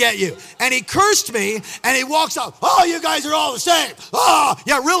 Forget you. And he cursed me, and he walks out. Oh, you guys are all the same. Oh,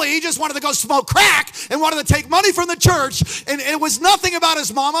 yeah, really? He just wanted to go smoke crack and wanted to take money from the church, and it was nothing about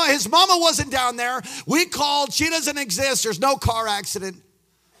his mama. His mama wasn't down there. We called. She doesn't exist. There's no car accident.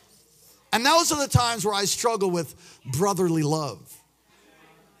 And those are the times where I struggle with brotherly love.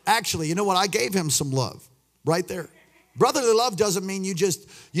 Actually, you know what? I gave him some love right there. Brotherly love doesn't mean you just,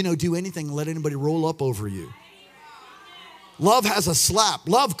 do anything and let anybody roll up over you. Love has a slap.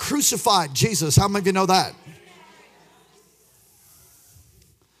 Love crucified Jesus. How many of you know that?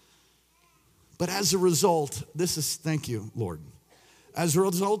 But as a result, thank you, Lord. As a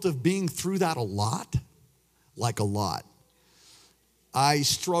result of being through that a lot, I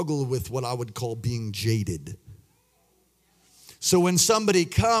struggle with what I would call being jaded. So when somebody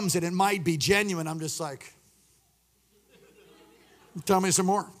comes and it might be genuine, I'm just like, tell me some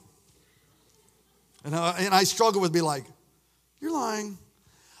more. And I struggle with be like, you're lying.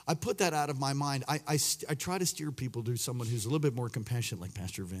 I put that out of my mind. I try to steer people to someone who's a little bit more compassionate, like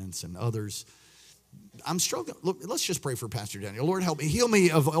Pastor Vince and others. I'm struggling. Look, let's just pray for Pastor Daniel. Lord, help me. Heal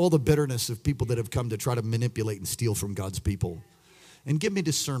me of all the bitterness of people that have come to try to manipulate and steal from God's people. And give me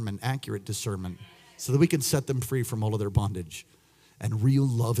discernment, accurate discernment, so that we can set them free from all of their bondage and real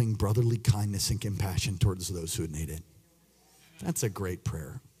loving brotherly kindness and compassion towards those who need it. That's a great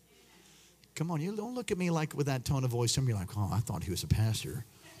prayer. Come on, you don't look at me like with that tone of voice. Some of you are like, oh, I thought he was a pastor.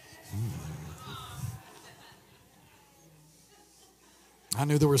 I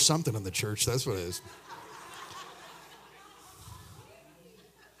knew there was something in the church. That's what it is.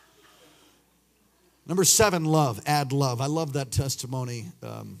 Number 7, love. Add love. I love that testimony.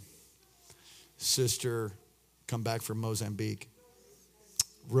 Sister, come back from Mozambique.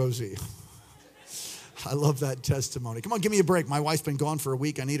 Rosie. I love that testimony. Come on, give me a break. My wife's been gone for a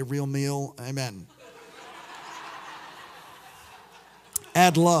week. I need a real meal. Amen.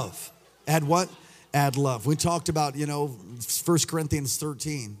 Add love. Add what? Add love. We talked about, 1 Corinthians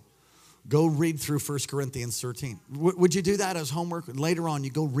 13. Go read through 1 Corinthians 13. Would you do that as homework? Later on, you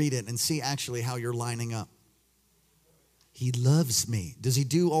go read it and see actually how you're lining up. He loves me. Does he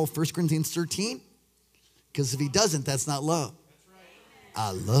do all 1 Corinthians 13? Because if he doesn't, that's not love.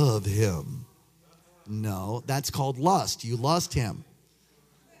 I love him. No, that's called lust. You lust him.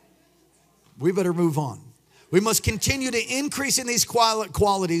 We better move on. We must continue to increase in these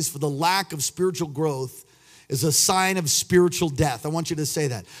qualities, for the lack of spiritual growth is a sign of spiritual death. I want you to say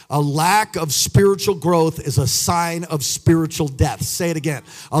that. A lack of spiritual growth is a sign of spiritual death. Say it again.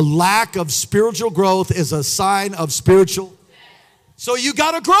 A lack of spiritual growth is a sign of spiritual death. So you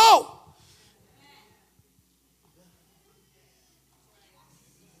got to grow.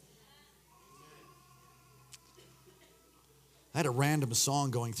 I had a random song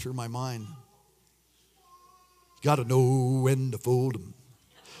going through my mind. Got to know when to fold 'em,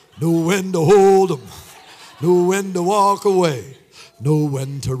 know when to hold 'em, know when to walk away, know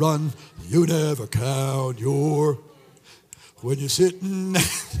when to run. You never count your, when you're sitting,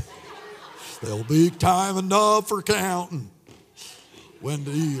 there'll be time enough for counting when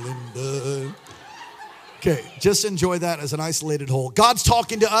the healing done. Okay, just enjoy that as an isolated whole. God's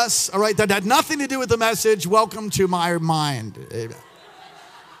talking to us, all right? That had nothing to do with the message. Welcome to my mind. Amen.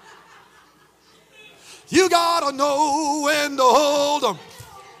 You gotta know when to hold 'em,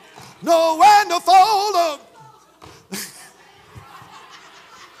 know when to fold 'em.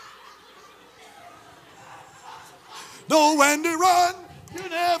 Know when to run. You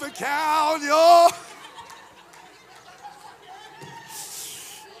never count your.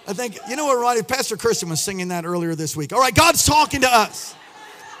 I think, you know what, Ronnie? Pastor Kirsten was singing that earlier this week. All right, God's talking to us.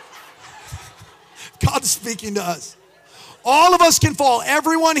 God's speaking to us. All of us can fall.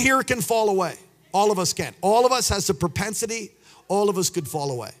 Everyone here can fall away. All of us can. All of us has the propensity. All of us could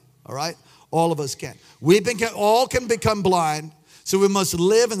fall away. All right? All of us can. All can become blind. So we must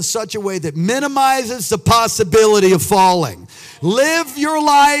live in such a way that minimizes the possibility of falling. Live your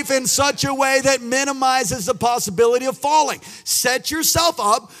life in such a way that minimizes the possibility of falling. Set yourself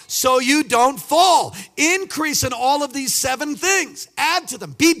up so you don't fall. Increase in all of these 7 things. Add to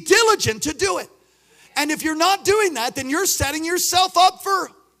them. Be diligent to do it. And if you're not doing that, then you're setting yourself up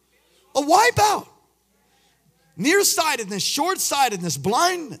for a wipeout. Nearsightedness, short-sightedness,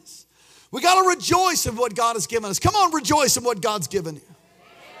 blindness. We got to rejoice in what God has given us. Come on, rejoice in what God's given you.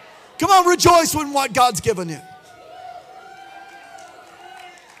 Come on, rejoice in what God's given you.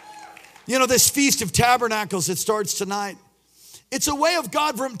 You know, this Feast of Tabernacles that starts tonight, it's a way of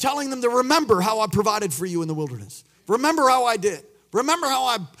God telling them to remember how I provided for you in the wilderness. Remember how I did. Remember how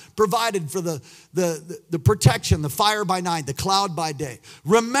I provided for the protection, the fire by night, the cloud by day.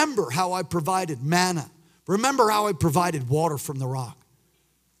 Remember how I provided manna. Remember how I provided water from the rock.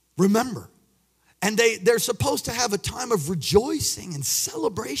 Remember. And they're supposed to have a time of rejoicing and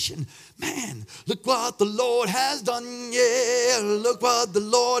celebration. Man, look what the Lord has done. Yeah, look what the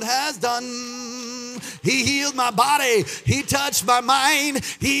Lord has done. He healed my body. He touched my mind.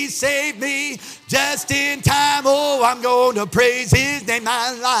 He saved me just in time. Oh, I'm going to praise his name.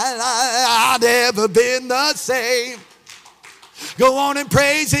 I've never been the same. Go on and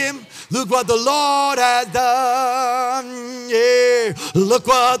praise him. Look what the Lord has done, yeah. Look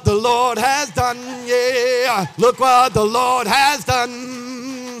what the Lord has done, yeah. Look what the Lord has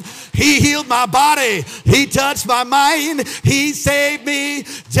done. He healed my body. He touched my mind. He saved me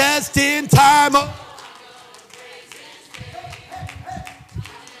just in time.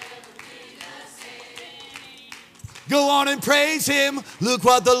 Go on and praise him. Look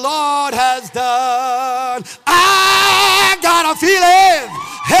what the Lord has done. I got a feeling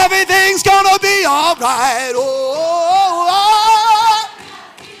everything's gonna be all right. Oh,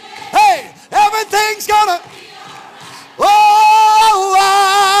 hey, everything's gonna. Oh,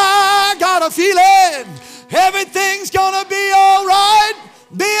 I got a feeling everything's gonna be all right.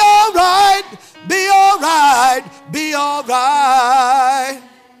 Be all right. Be all right. Be all right.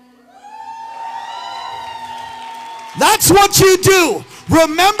 That's what you do.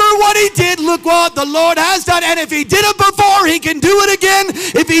 Remember what he did. Look what the Lord has done. And if he did it before, he can do it again.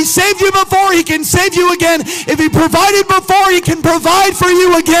 If he saved you before, he can save you again. If he provided before, he can provide for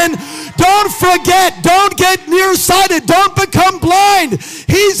you again. Don't forget. Don't get nearsighted. Don't become blind.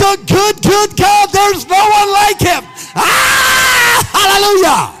 He's a good, good God. There's no one like him. Ah!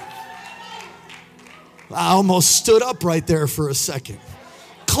 Hallelujah. I almost stood up right there for a second.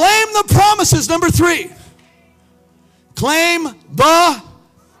 Claim the promises. Number 3. Claim the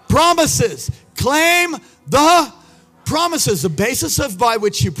promises. Claim the promises. The basis of by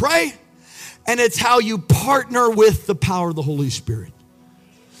which you pray, and it's how you partner with the power of the Holy Spirit.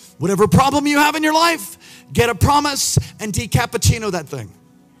 Whatever problem you have in your life, get a promise and decappuccino that thing.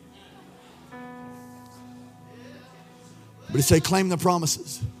 But say, claim the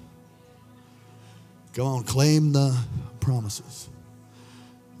promises. Go on, claim the promises.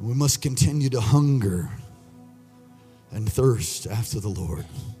 We must continue to hunger and thirst after the Lord.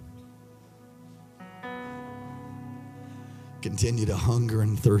 Continue to hunger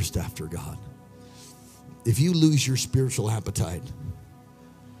and thirst after God. If you lose your spiritual appetite,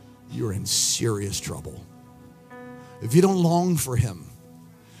 you're in serious trouble. If you don't long for him,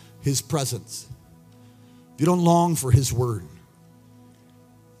 his presence, if you don't long for his word,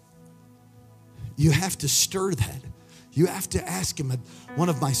 you have to stir that. You have to ask him. One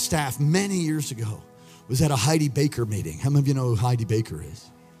of my staff many years ago was at a Heidi Baker meeting. How many of you know who Heidi Baker is?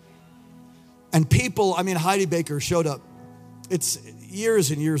 And people, Heidi Baker showed up. It's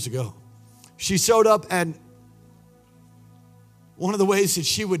years and years ago. She showed up, and one of the ways that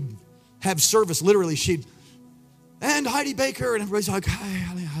she would have service, literally, and Heidi Baker, and everybody's like, hi,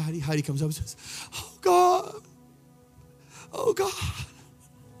 Heidi. Heidi comes up and says, oh God, oh God.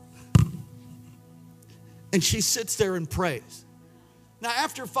 And she sits there and prays. Now,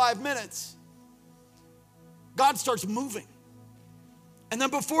 after 5 minutes, God starts moving. And then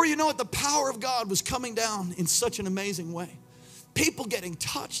before you know it, the power of God was coming down in such an amazing way. People getting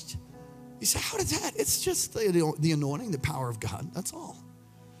touched. You say, how did that? It's just the anointing, the power of God. That's all.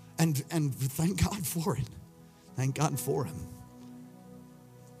 And thank God for it. Thank God for him.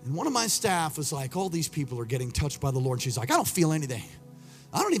 And one of my staff was like, all these people are getting touched by the Lord. She's like, I don't feel anything.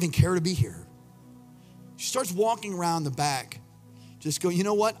 I don't even care to be here. She starts walking around the back. Just go, you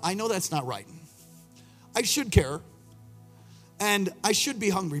know what? I know that's not right. I should care. And I should be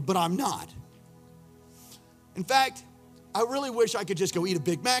hungry, but I'm not. In fact, I really wish I could just go eat a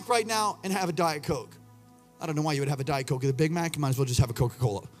Big Mac right now and have a Diet Coke. I don't know why you would have a Diet Coke with a Big Mac. You might as well just have a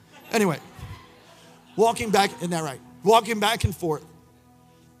Coca-Cola. Anyway, walking back, isn't that right? Walking back and forth.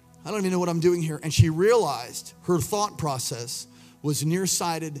 I don't even know what I'm doing here. And she realized her thought process was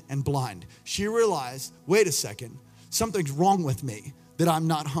nearsighted and blind. She realized, wait a second, something's wrong with me that I'm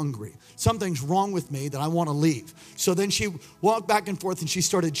not hungry. Something's wrong with me that I want to leave. So then she walked back and forth and she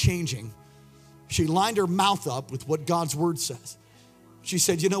started changing. She lined her mouth up with what God's word says. She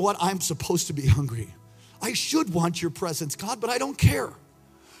said, you know what? I'm supposed to be hungry. I should want your presence, God, but I don't care.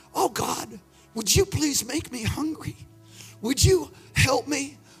 Oh, God, would you please make me hungry? Would you help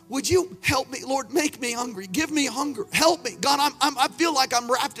me? Would you help me? Lord, make me hungry. Give me hunger. Help me. God, I feel like I'm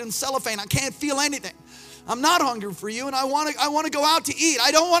wrapped in cellophane. I can't feel anything. I'm not hungry for you, and I want to go out to eat.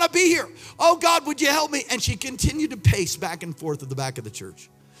 I don't want to be here. Oh, God, would you help me? And she continued to pace back and forth at the back of the church.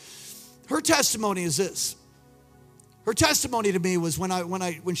 Her testimony is this. Her testimony to me was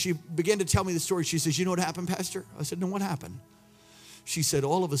when she began to tell me the story, she says, you know what happened, Pastor? I said, no, what happened? She said,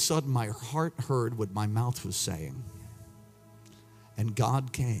 all of a sudden, my heart heard what my mouth was saying. And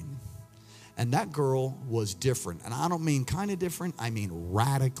God came. And that girl was different. And I don't mean kind of different. I mean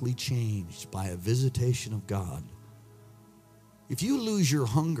radically changed by a visitation of God. If you lose your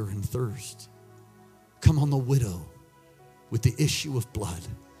hunger and thirst, come on, the widow with the issue of blood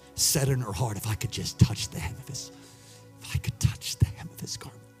said in her heart, if I could just touch the hem of his, if I could touch the hem of his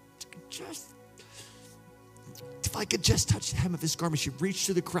garment, if I could just touch the hem of his garment. She reached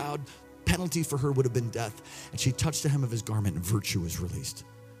through the crowd. Penalty for her would have been death. And she touched the hem of his garment and virtue was released.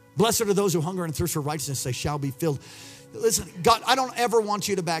 Blessed are those who hunger and thirst for righteousness, they shall be filled. Listen, God, I don't ever want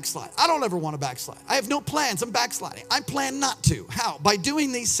you to backslide. I don't ever want to backslide. I have no plans. I'm backsliding. I plan not to. How? By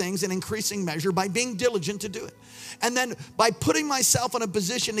doing these things in increasing measure, by being diligent to do it. And then by putting myself in a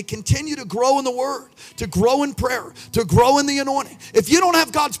position to continue to grow in the Word, to grow in prayer, to grow in the anointing. If you don't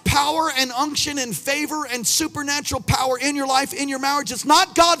have God's power and unction and favor and supernatural power in your life, in your marriage, it's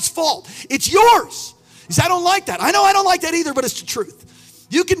not God's fault. It's yours. You say, I don't like that. I know I don't like that either, but it's the truth.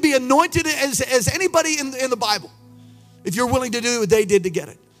 You can be anointed as anybody in the Bible if you're willing to do what they did to get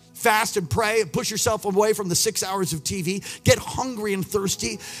it. Fast and pray and push yourself away from the 6 hours of TV. Get hungry and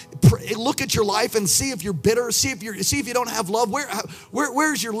thirsty. Look at your life and see if you're bitter. See if you don't have love.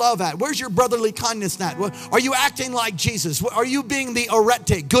 Where's your love at? Where's your brotherly kindness at? Are you acting like Jesus? Are you being the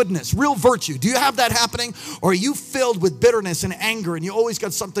arete, goodness, real virtue? Do you have that happening? Or are you filled with bitterness and anger and you always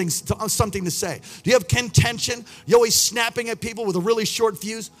got something to say? Do you have contention? You always snapping at people with a really short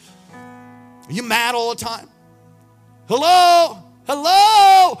fuse? Are you mad all the time? Hello?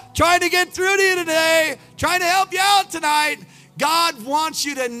 Trying to get through to you today. Trying to help you out tonight. God wants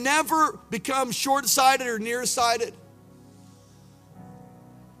you to never become short-sighted or nearsighted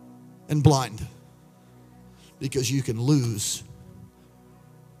and blind, because you can lose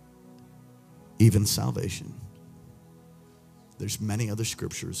even salvation. There's many other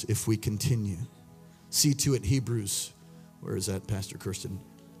scriptures. If we continue, see to it, Hebrews. Where is that, Pastor Kirsten?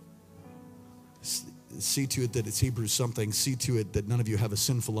 See to it that it's Hebrews something. See to it that none of you have a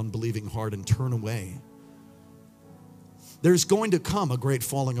sinful, unbelieving heart and turn away. There's going to come a great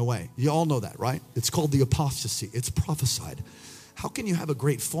falling away. You all know that, right? It's called the apostasy. It's prophesied. How can you have a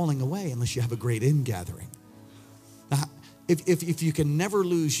great falling away unless you have a great ingathering? Now, if you can never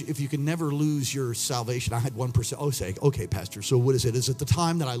lose your salvation. I had one person say, okay, Pastor, so what is it? Is it the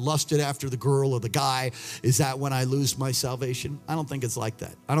time that I lusted after the girl or the guy? Is that when I lose my salvation? I don't think it's like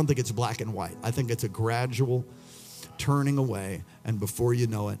that. I don't think it's black and white. I think it's a gradual turning away, and before you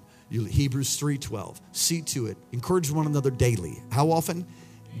know it, Hebrews 3:12. See to it. Encourage one another daily. How often?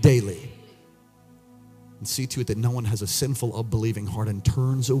 Daily. And see to it that no one has a sinful, unbelieving heart and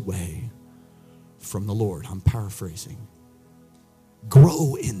turns away from the Lord. I'm paraphrasing.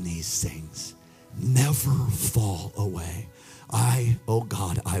 Grow in these things. Never fall away. Oh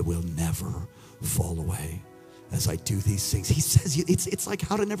God, I will never fall away as I do these things. He says it's like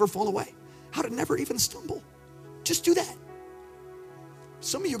how to never fall away. How to never even stumble. Just do that.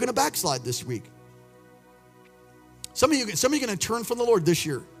 Some of you are going to backslide this week. Some of you are going to turn from the Lord this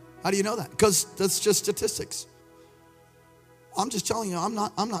year. How do you know that? Because that's just statistics. I'm just telling you, I'm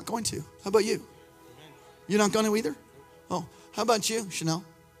not going to. How about you? You're not going to either? Oh, how about you, Chanel?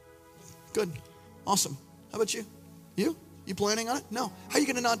 Good. Awesome. How about you? You planning on it? No. How are you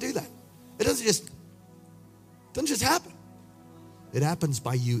going to not do that? It doesn't just happen. It happens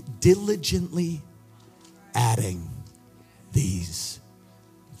by you diligently adding these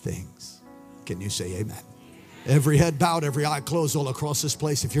things. Can you say amen? Every head bowed, every eye closed all across this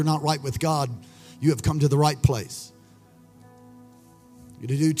place. If you're not right with God, you have come to the right place. You're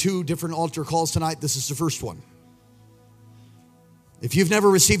going to do 2 different altar calls tonight. This is the first one. If you've never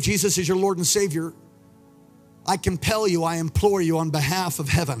received Jesus as your Lord and Savior, I compel you, I implore you on behalf of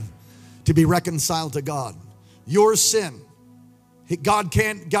heaven to be reconciled to God. Your sin, God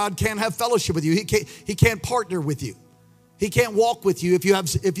can't have fellowship with you. He can't partner with you. He can't walk with you if you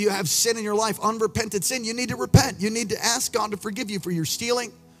have sin in your life, unrepented sin. You need to repent. You need to ask God to forgive you for your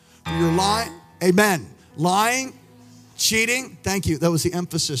stealing, for your lying. Amen. Lying, cheating. Thank you. That was the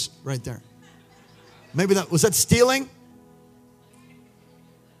emphasis right there. Maybe was that stealing?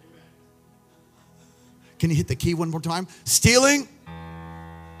 Can you hit the key one more time? Stealing?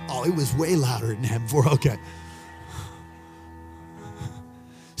 Oh, it was way louder than that before. Okay.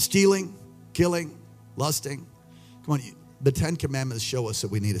 Stealing, killing, lusting. Come on. The 10 Commandments show us that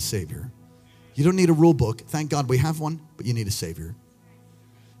we need a Savior. You don't need a rule book. Thank God we have one, but you need a Savior.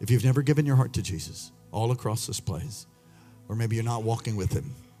 If you've never given your heart to Jesus, all across this place, or maybe you're not walking with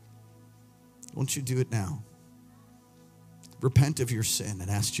Him, won't you do it now? Repent of your sin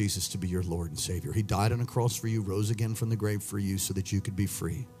and ask Jesus to be your Lord and Savior. He died on a cross for you, rose again from the grave for you so that you could be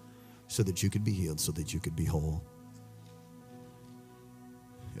free, so that you could be healed, so that you could be whole.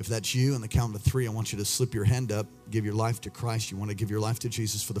 If that's you, on the count of 3, I want you to slip your hand up, give your life to Christ. You want to give your life to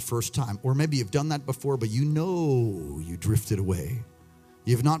Jesus for the first time. Or maybe you've done that before, but you know you drifted away.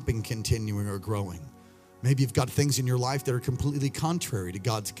 You've not been continuing or growing. Maybe you've got things in your life that are completely contrary to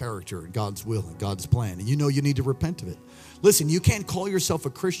God's character and God's will and God's plan. And you know you need to repent of it. Listen, you can't call yourself a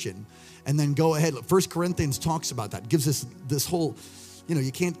Christian and then go ahead. 1 Corinthians talks about that. It gives us this whole,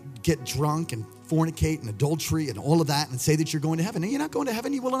 you can't get drunk and fornicate and adultery and all of that and say that you're going to heaven. And you're not going to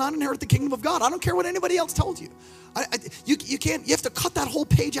heaven. You will not inherit the kingdom of God. I don't care what anybody else told you. You can't. You have to cut that whole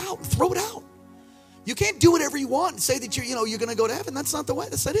page out and throw it out. You can't do whatever you want and say that you're going to go to heaven. That's not the way.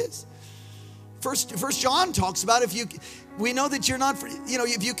 That is. First John talks about we know that you're not,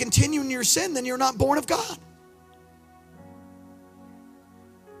 if you continue in your sin, then you're not born of God.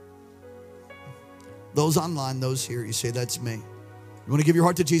 Those online, those here, you say, that's me. You want to give your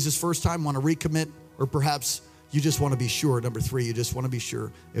heart to Jesus first time, want to recommit, or perhaps you just want to be sure. Number 3, you just want to be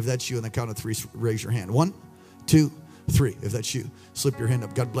sure. If that's you, on the count of 3, raise your hand. 1, 2, 3. If that's you, slip your hand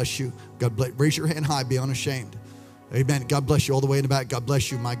up. God bless you. God bless. Raise your hand high. Be unashamed. Amen. God bless you all the way in the back. God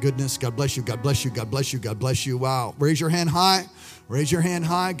bless you. My goodness. God bless you. God bless you. God bless you. God bless you. Wow. Raise your hand high. Raise your hand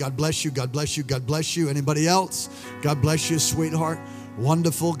high. God bless you. God bless you. God bless you. Anybody else? God bless you, sweetheart.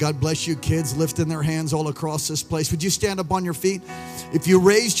 Wonderful. God bless you. Kids lifting their hands all across this place. Would you stand up on your feet? If you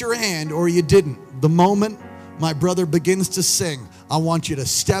raised your hand or you didn't, the moment my brother begins to sing, I want you to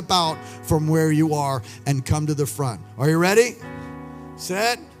step out from where you are and come to the front. Are you ready?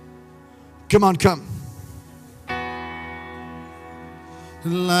 Set. Come on, come.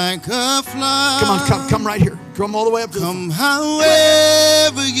 Like a flood. Come right here. Come all the way up to the front. Come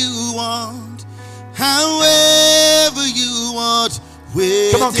however you want. However you want.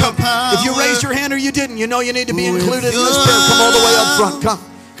 With come on, come. Power, if you raised your hand or you didn't, you know you need to be included in this prayer. Come all the way up front.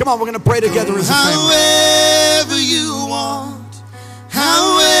 Come on, we're going to pray together as a family. However you want.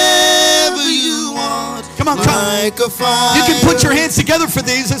 However you want. Come on, come. Like a fire, you can put your hands together for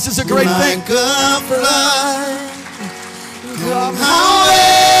these. This is a great thing. Like a flood. Come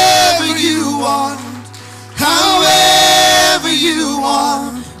however you want. However you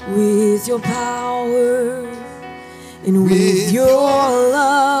want. With your power and with your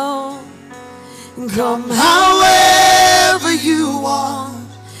love, come however you want,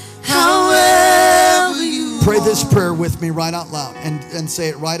 however you Pray this prayer with me right out loud and say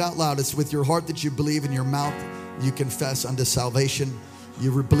it right out loud. It's with your heart that you believe, in your mouth you confess unto salvation.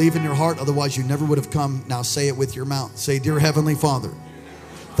 You believe in your heart, otherwise you never would have come. Now say it with your mouth. Say, Dear Heavenly Father,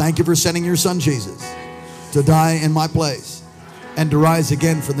 thank you for sending your son Jesus to die in my place and to rise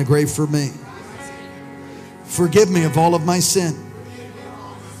again from the grave for me. Forgive me of all of my sin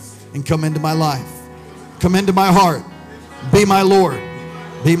and come into my life. Come into my heart. Be my Lord.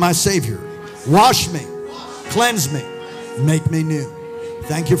 Be my Savior. Wash me. Cleanse me. Make me new.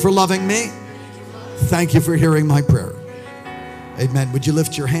 Thank you for loving me. Thank you for hearing my prayer. Amen. Would you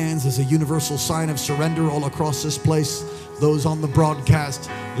lift your hands as a universal sign of surrender all across this place? Those on the broadcast,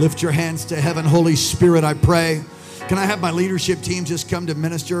 lift your hands to heaven. Holy Spirit, I pray. Can I have my leadership team just come to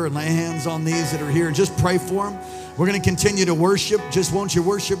minister and lay hands on these that are here and just pray for them? We're going to continue to worship. Just won't you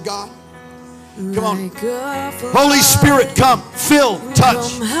worship God? Come on. Holy Spirit, come, fill,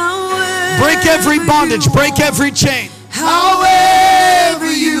 touch. Break every bondage, break every chain.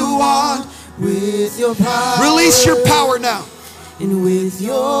 However you want, with your power. Release your power now. And with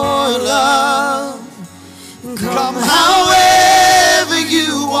your love, come however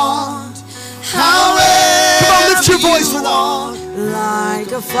you want. However come on, lift your voice with us.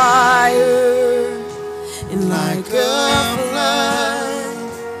 Like a fire and like a flood.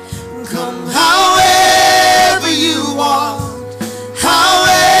 Come however you want.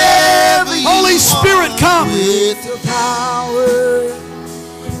 However you Holy Spirit, come. With your power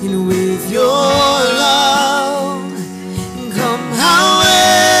and with your love. Come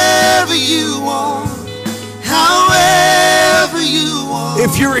however you want. However you want.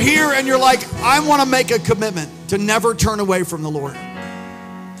 If you're here and you're like, I want to make a commitment to never turn away from the Lord.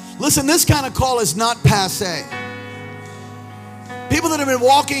 Listen, this kind of call is not passé. People that have been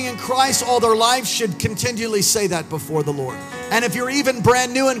walking in Christ all their life should continually say that before the Lord. And if you're even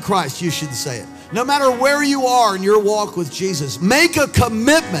brand new in Christ, you should say it. No matter where you are in your walk with Jesus, make a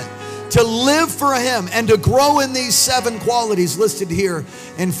commitment to live for Him and to grow in these 7 qualities listed here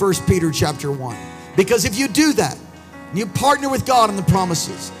in 1 Peter chapter 1. Because if you do that, you partner with God in the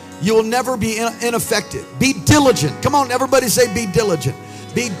promises, you will never be ineffective. Be diligent. Come on, everybody say be diligent.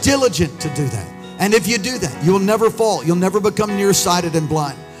 Be diligent to do that. And if you do that, you will never fall. You'll never become nearsighted and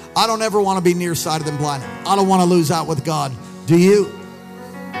blind. I don't ever want to be nearsighted and blind. I don't want to lose out with God. Do you?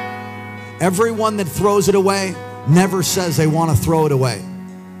 Everyone that throws it away never says they want to throw it away.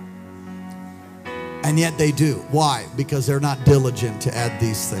 And yet they do. Why? Because they're not diligent to add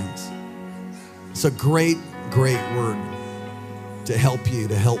these things. It's a great, great word to help you,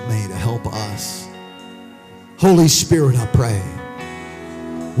 to help me, to help us. Holy Spirit, I pray.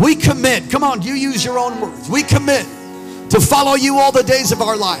 We commit. Come on, you use your own words. We commit to follow you all the days of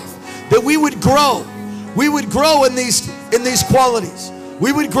our life. That we would grow. We would grow in these qualities.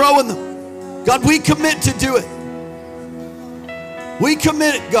 We would grow in them. God, we commit to do it. We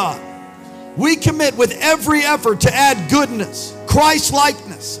commit it, God. We commit with every effort to add goodness,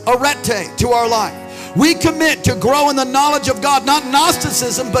 Christ-likeness, arete, to our life. We commit to grow in the knowledge of God, not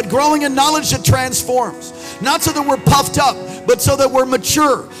Gnosticism, but growing in knowledge that transforms. Not so that we're puffed up, but so that we're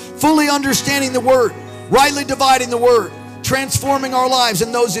mature, fully understanding the Word, rightly dividing the Word, transforming our lives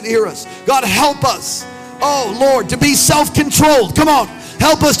and those that hear us. God, help us, oh Lord, to be self-controlled. Come on,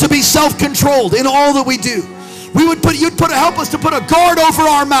 help us to be self-controlled in all that we do. Help us to put a guard over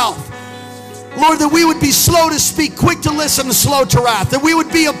our mouth. Lord, that we would be slow to speak, quick to listen, slow to wrath. That we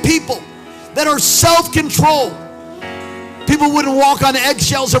would be a people that are self-controlled. People wouldn't walk on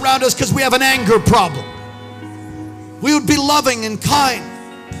eggshells around us because we have an anger problem. We would be loving and kind.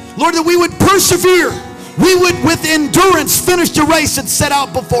 Lord, that we would persevere. We would, with endurance, finish the race that's set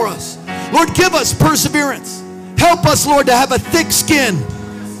out before us. Lord, give us perseverance. Help us, Lord, to have a thick skin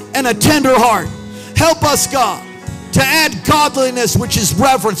and a tender heart. Help us, God, to add godliness, which is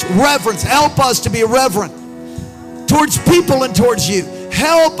reverence. Reverence. Help us to be reverent towards people and towards you.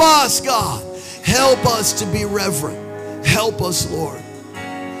 Help us, God. Help us to be reverent. Help us, Lord.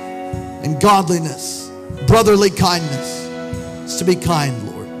 And godliness, brotherly kindness, is to be kind,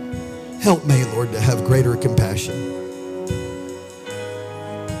 Lord. Help me, Lord, to have greater compassion.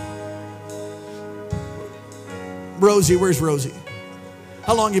 Rosie, where's Rosie?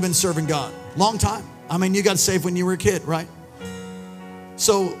 How long have you been serving God? Long time. I mean, you got saved when you were a kid, right?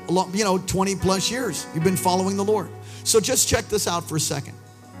 So, 20 plus years you've been following the Lord. So just check this out for a second.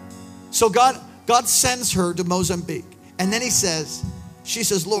 So God sends her to Mozambique. And then she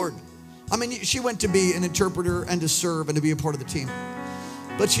says, Lord, she went to be an interpreter and to serve and to be a part of the team.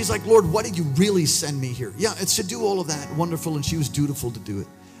 But she's like, Lord, what did you really send me here? Yeah, it's to do all of that. Wonderful. And she was dutiful to do it.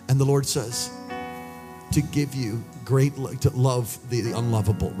 And the Lord says, to give you to love the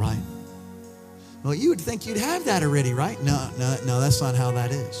unlovable, right? Well, you would think you'd have that already, right? No, that's not how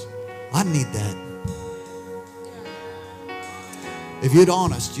that is. I need that. If you're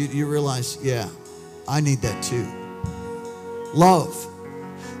honest, you realize, yeah, I need that too. Love.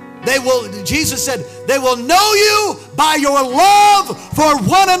 Jesus said, they will know you by your love for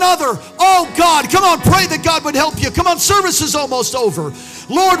one another. Oh God, come on, pray that God would help you. Come on, service is almost over.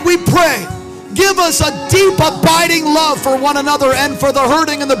 Lord, we pray. Give us a deep, abiding love for one another and for the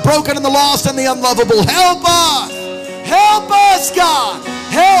hurting and the broken and the lost and the unlovable. Help us. Help us, God.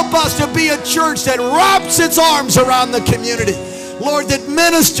 Help us to be a church that wraps its arms around the community. Lord, that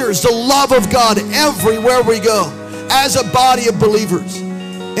ministers the love of God everywhere we go as a body of believers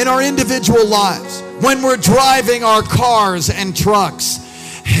in our individual lives. When we're driving our cars and trucks,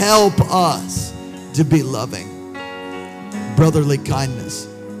 help us to be loving. Brotherly kindness.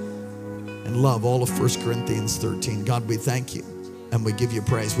 And love, all of 1 Corinthians 13. God, we thank you and we give you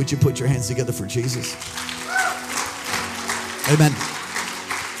praise. Would you put your hands together for Jesus? Amen.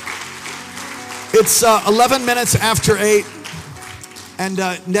 It's 11 minutes after 8 and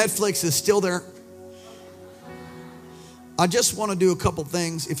Netflix is still there. I just want to do a couple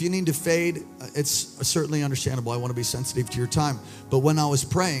things. If you need to fade, it's certainly understandable. I want to be sensitive to your time. But when I was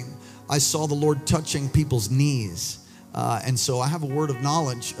praying, I saw the Lord touching people's knees. And so I have a word of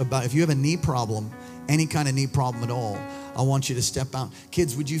knowledge about if you have a knee problem, any kind of knee problem at all, I want you to step out.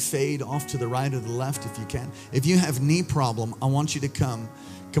 Kids, would you fade off to the right or the left if you can? If you have knee problem, I want you to come.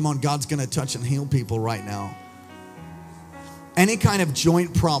 Come on, God's going to touch and heal people right now. Any kind of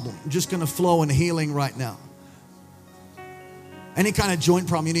joint problem, just going to flow in healing right now. Any kind of joint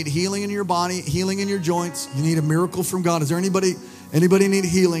problem, you need healing in your body, healing in your joints. You need a miracle from God. Is there anybody need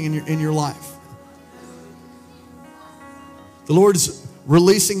healing in your life? The Lord is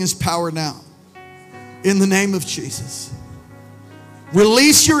releasing His power now. In the name of Jesus.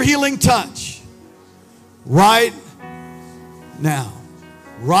 Release your healing touch. Right now.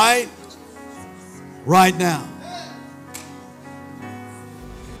 Right right now.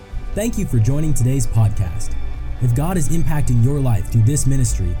 Thank you for joining today's podcast. If God is impacting your life through this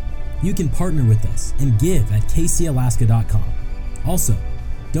ministry, you can partner with us and give at kcalaska.com. Also,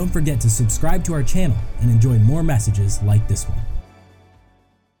 don't forget to subscribe to our channel and enjoy more messages like this one.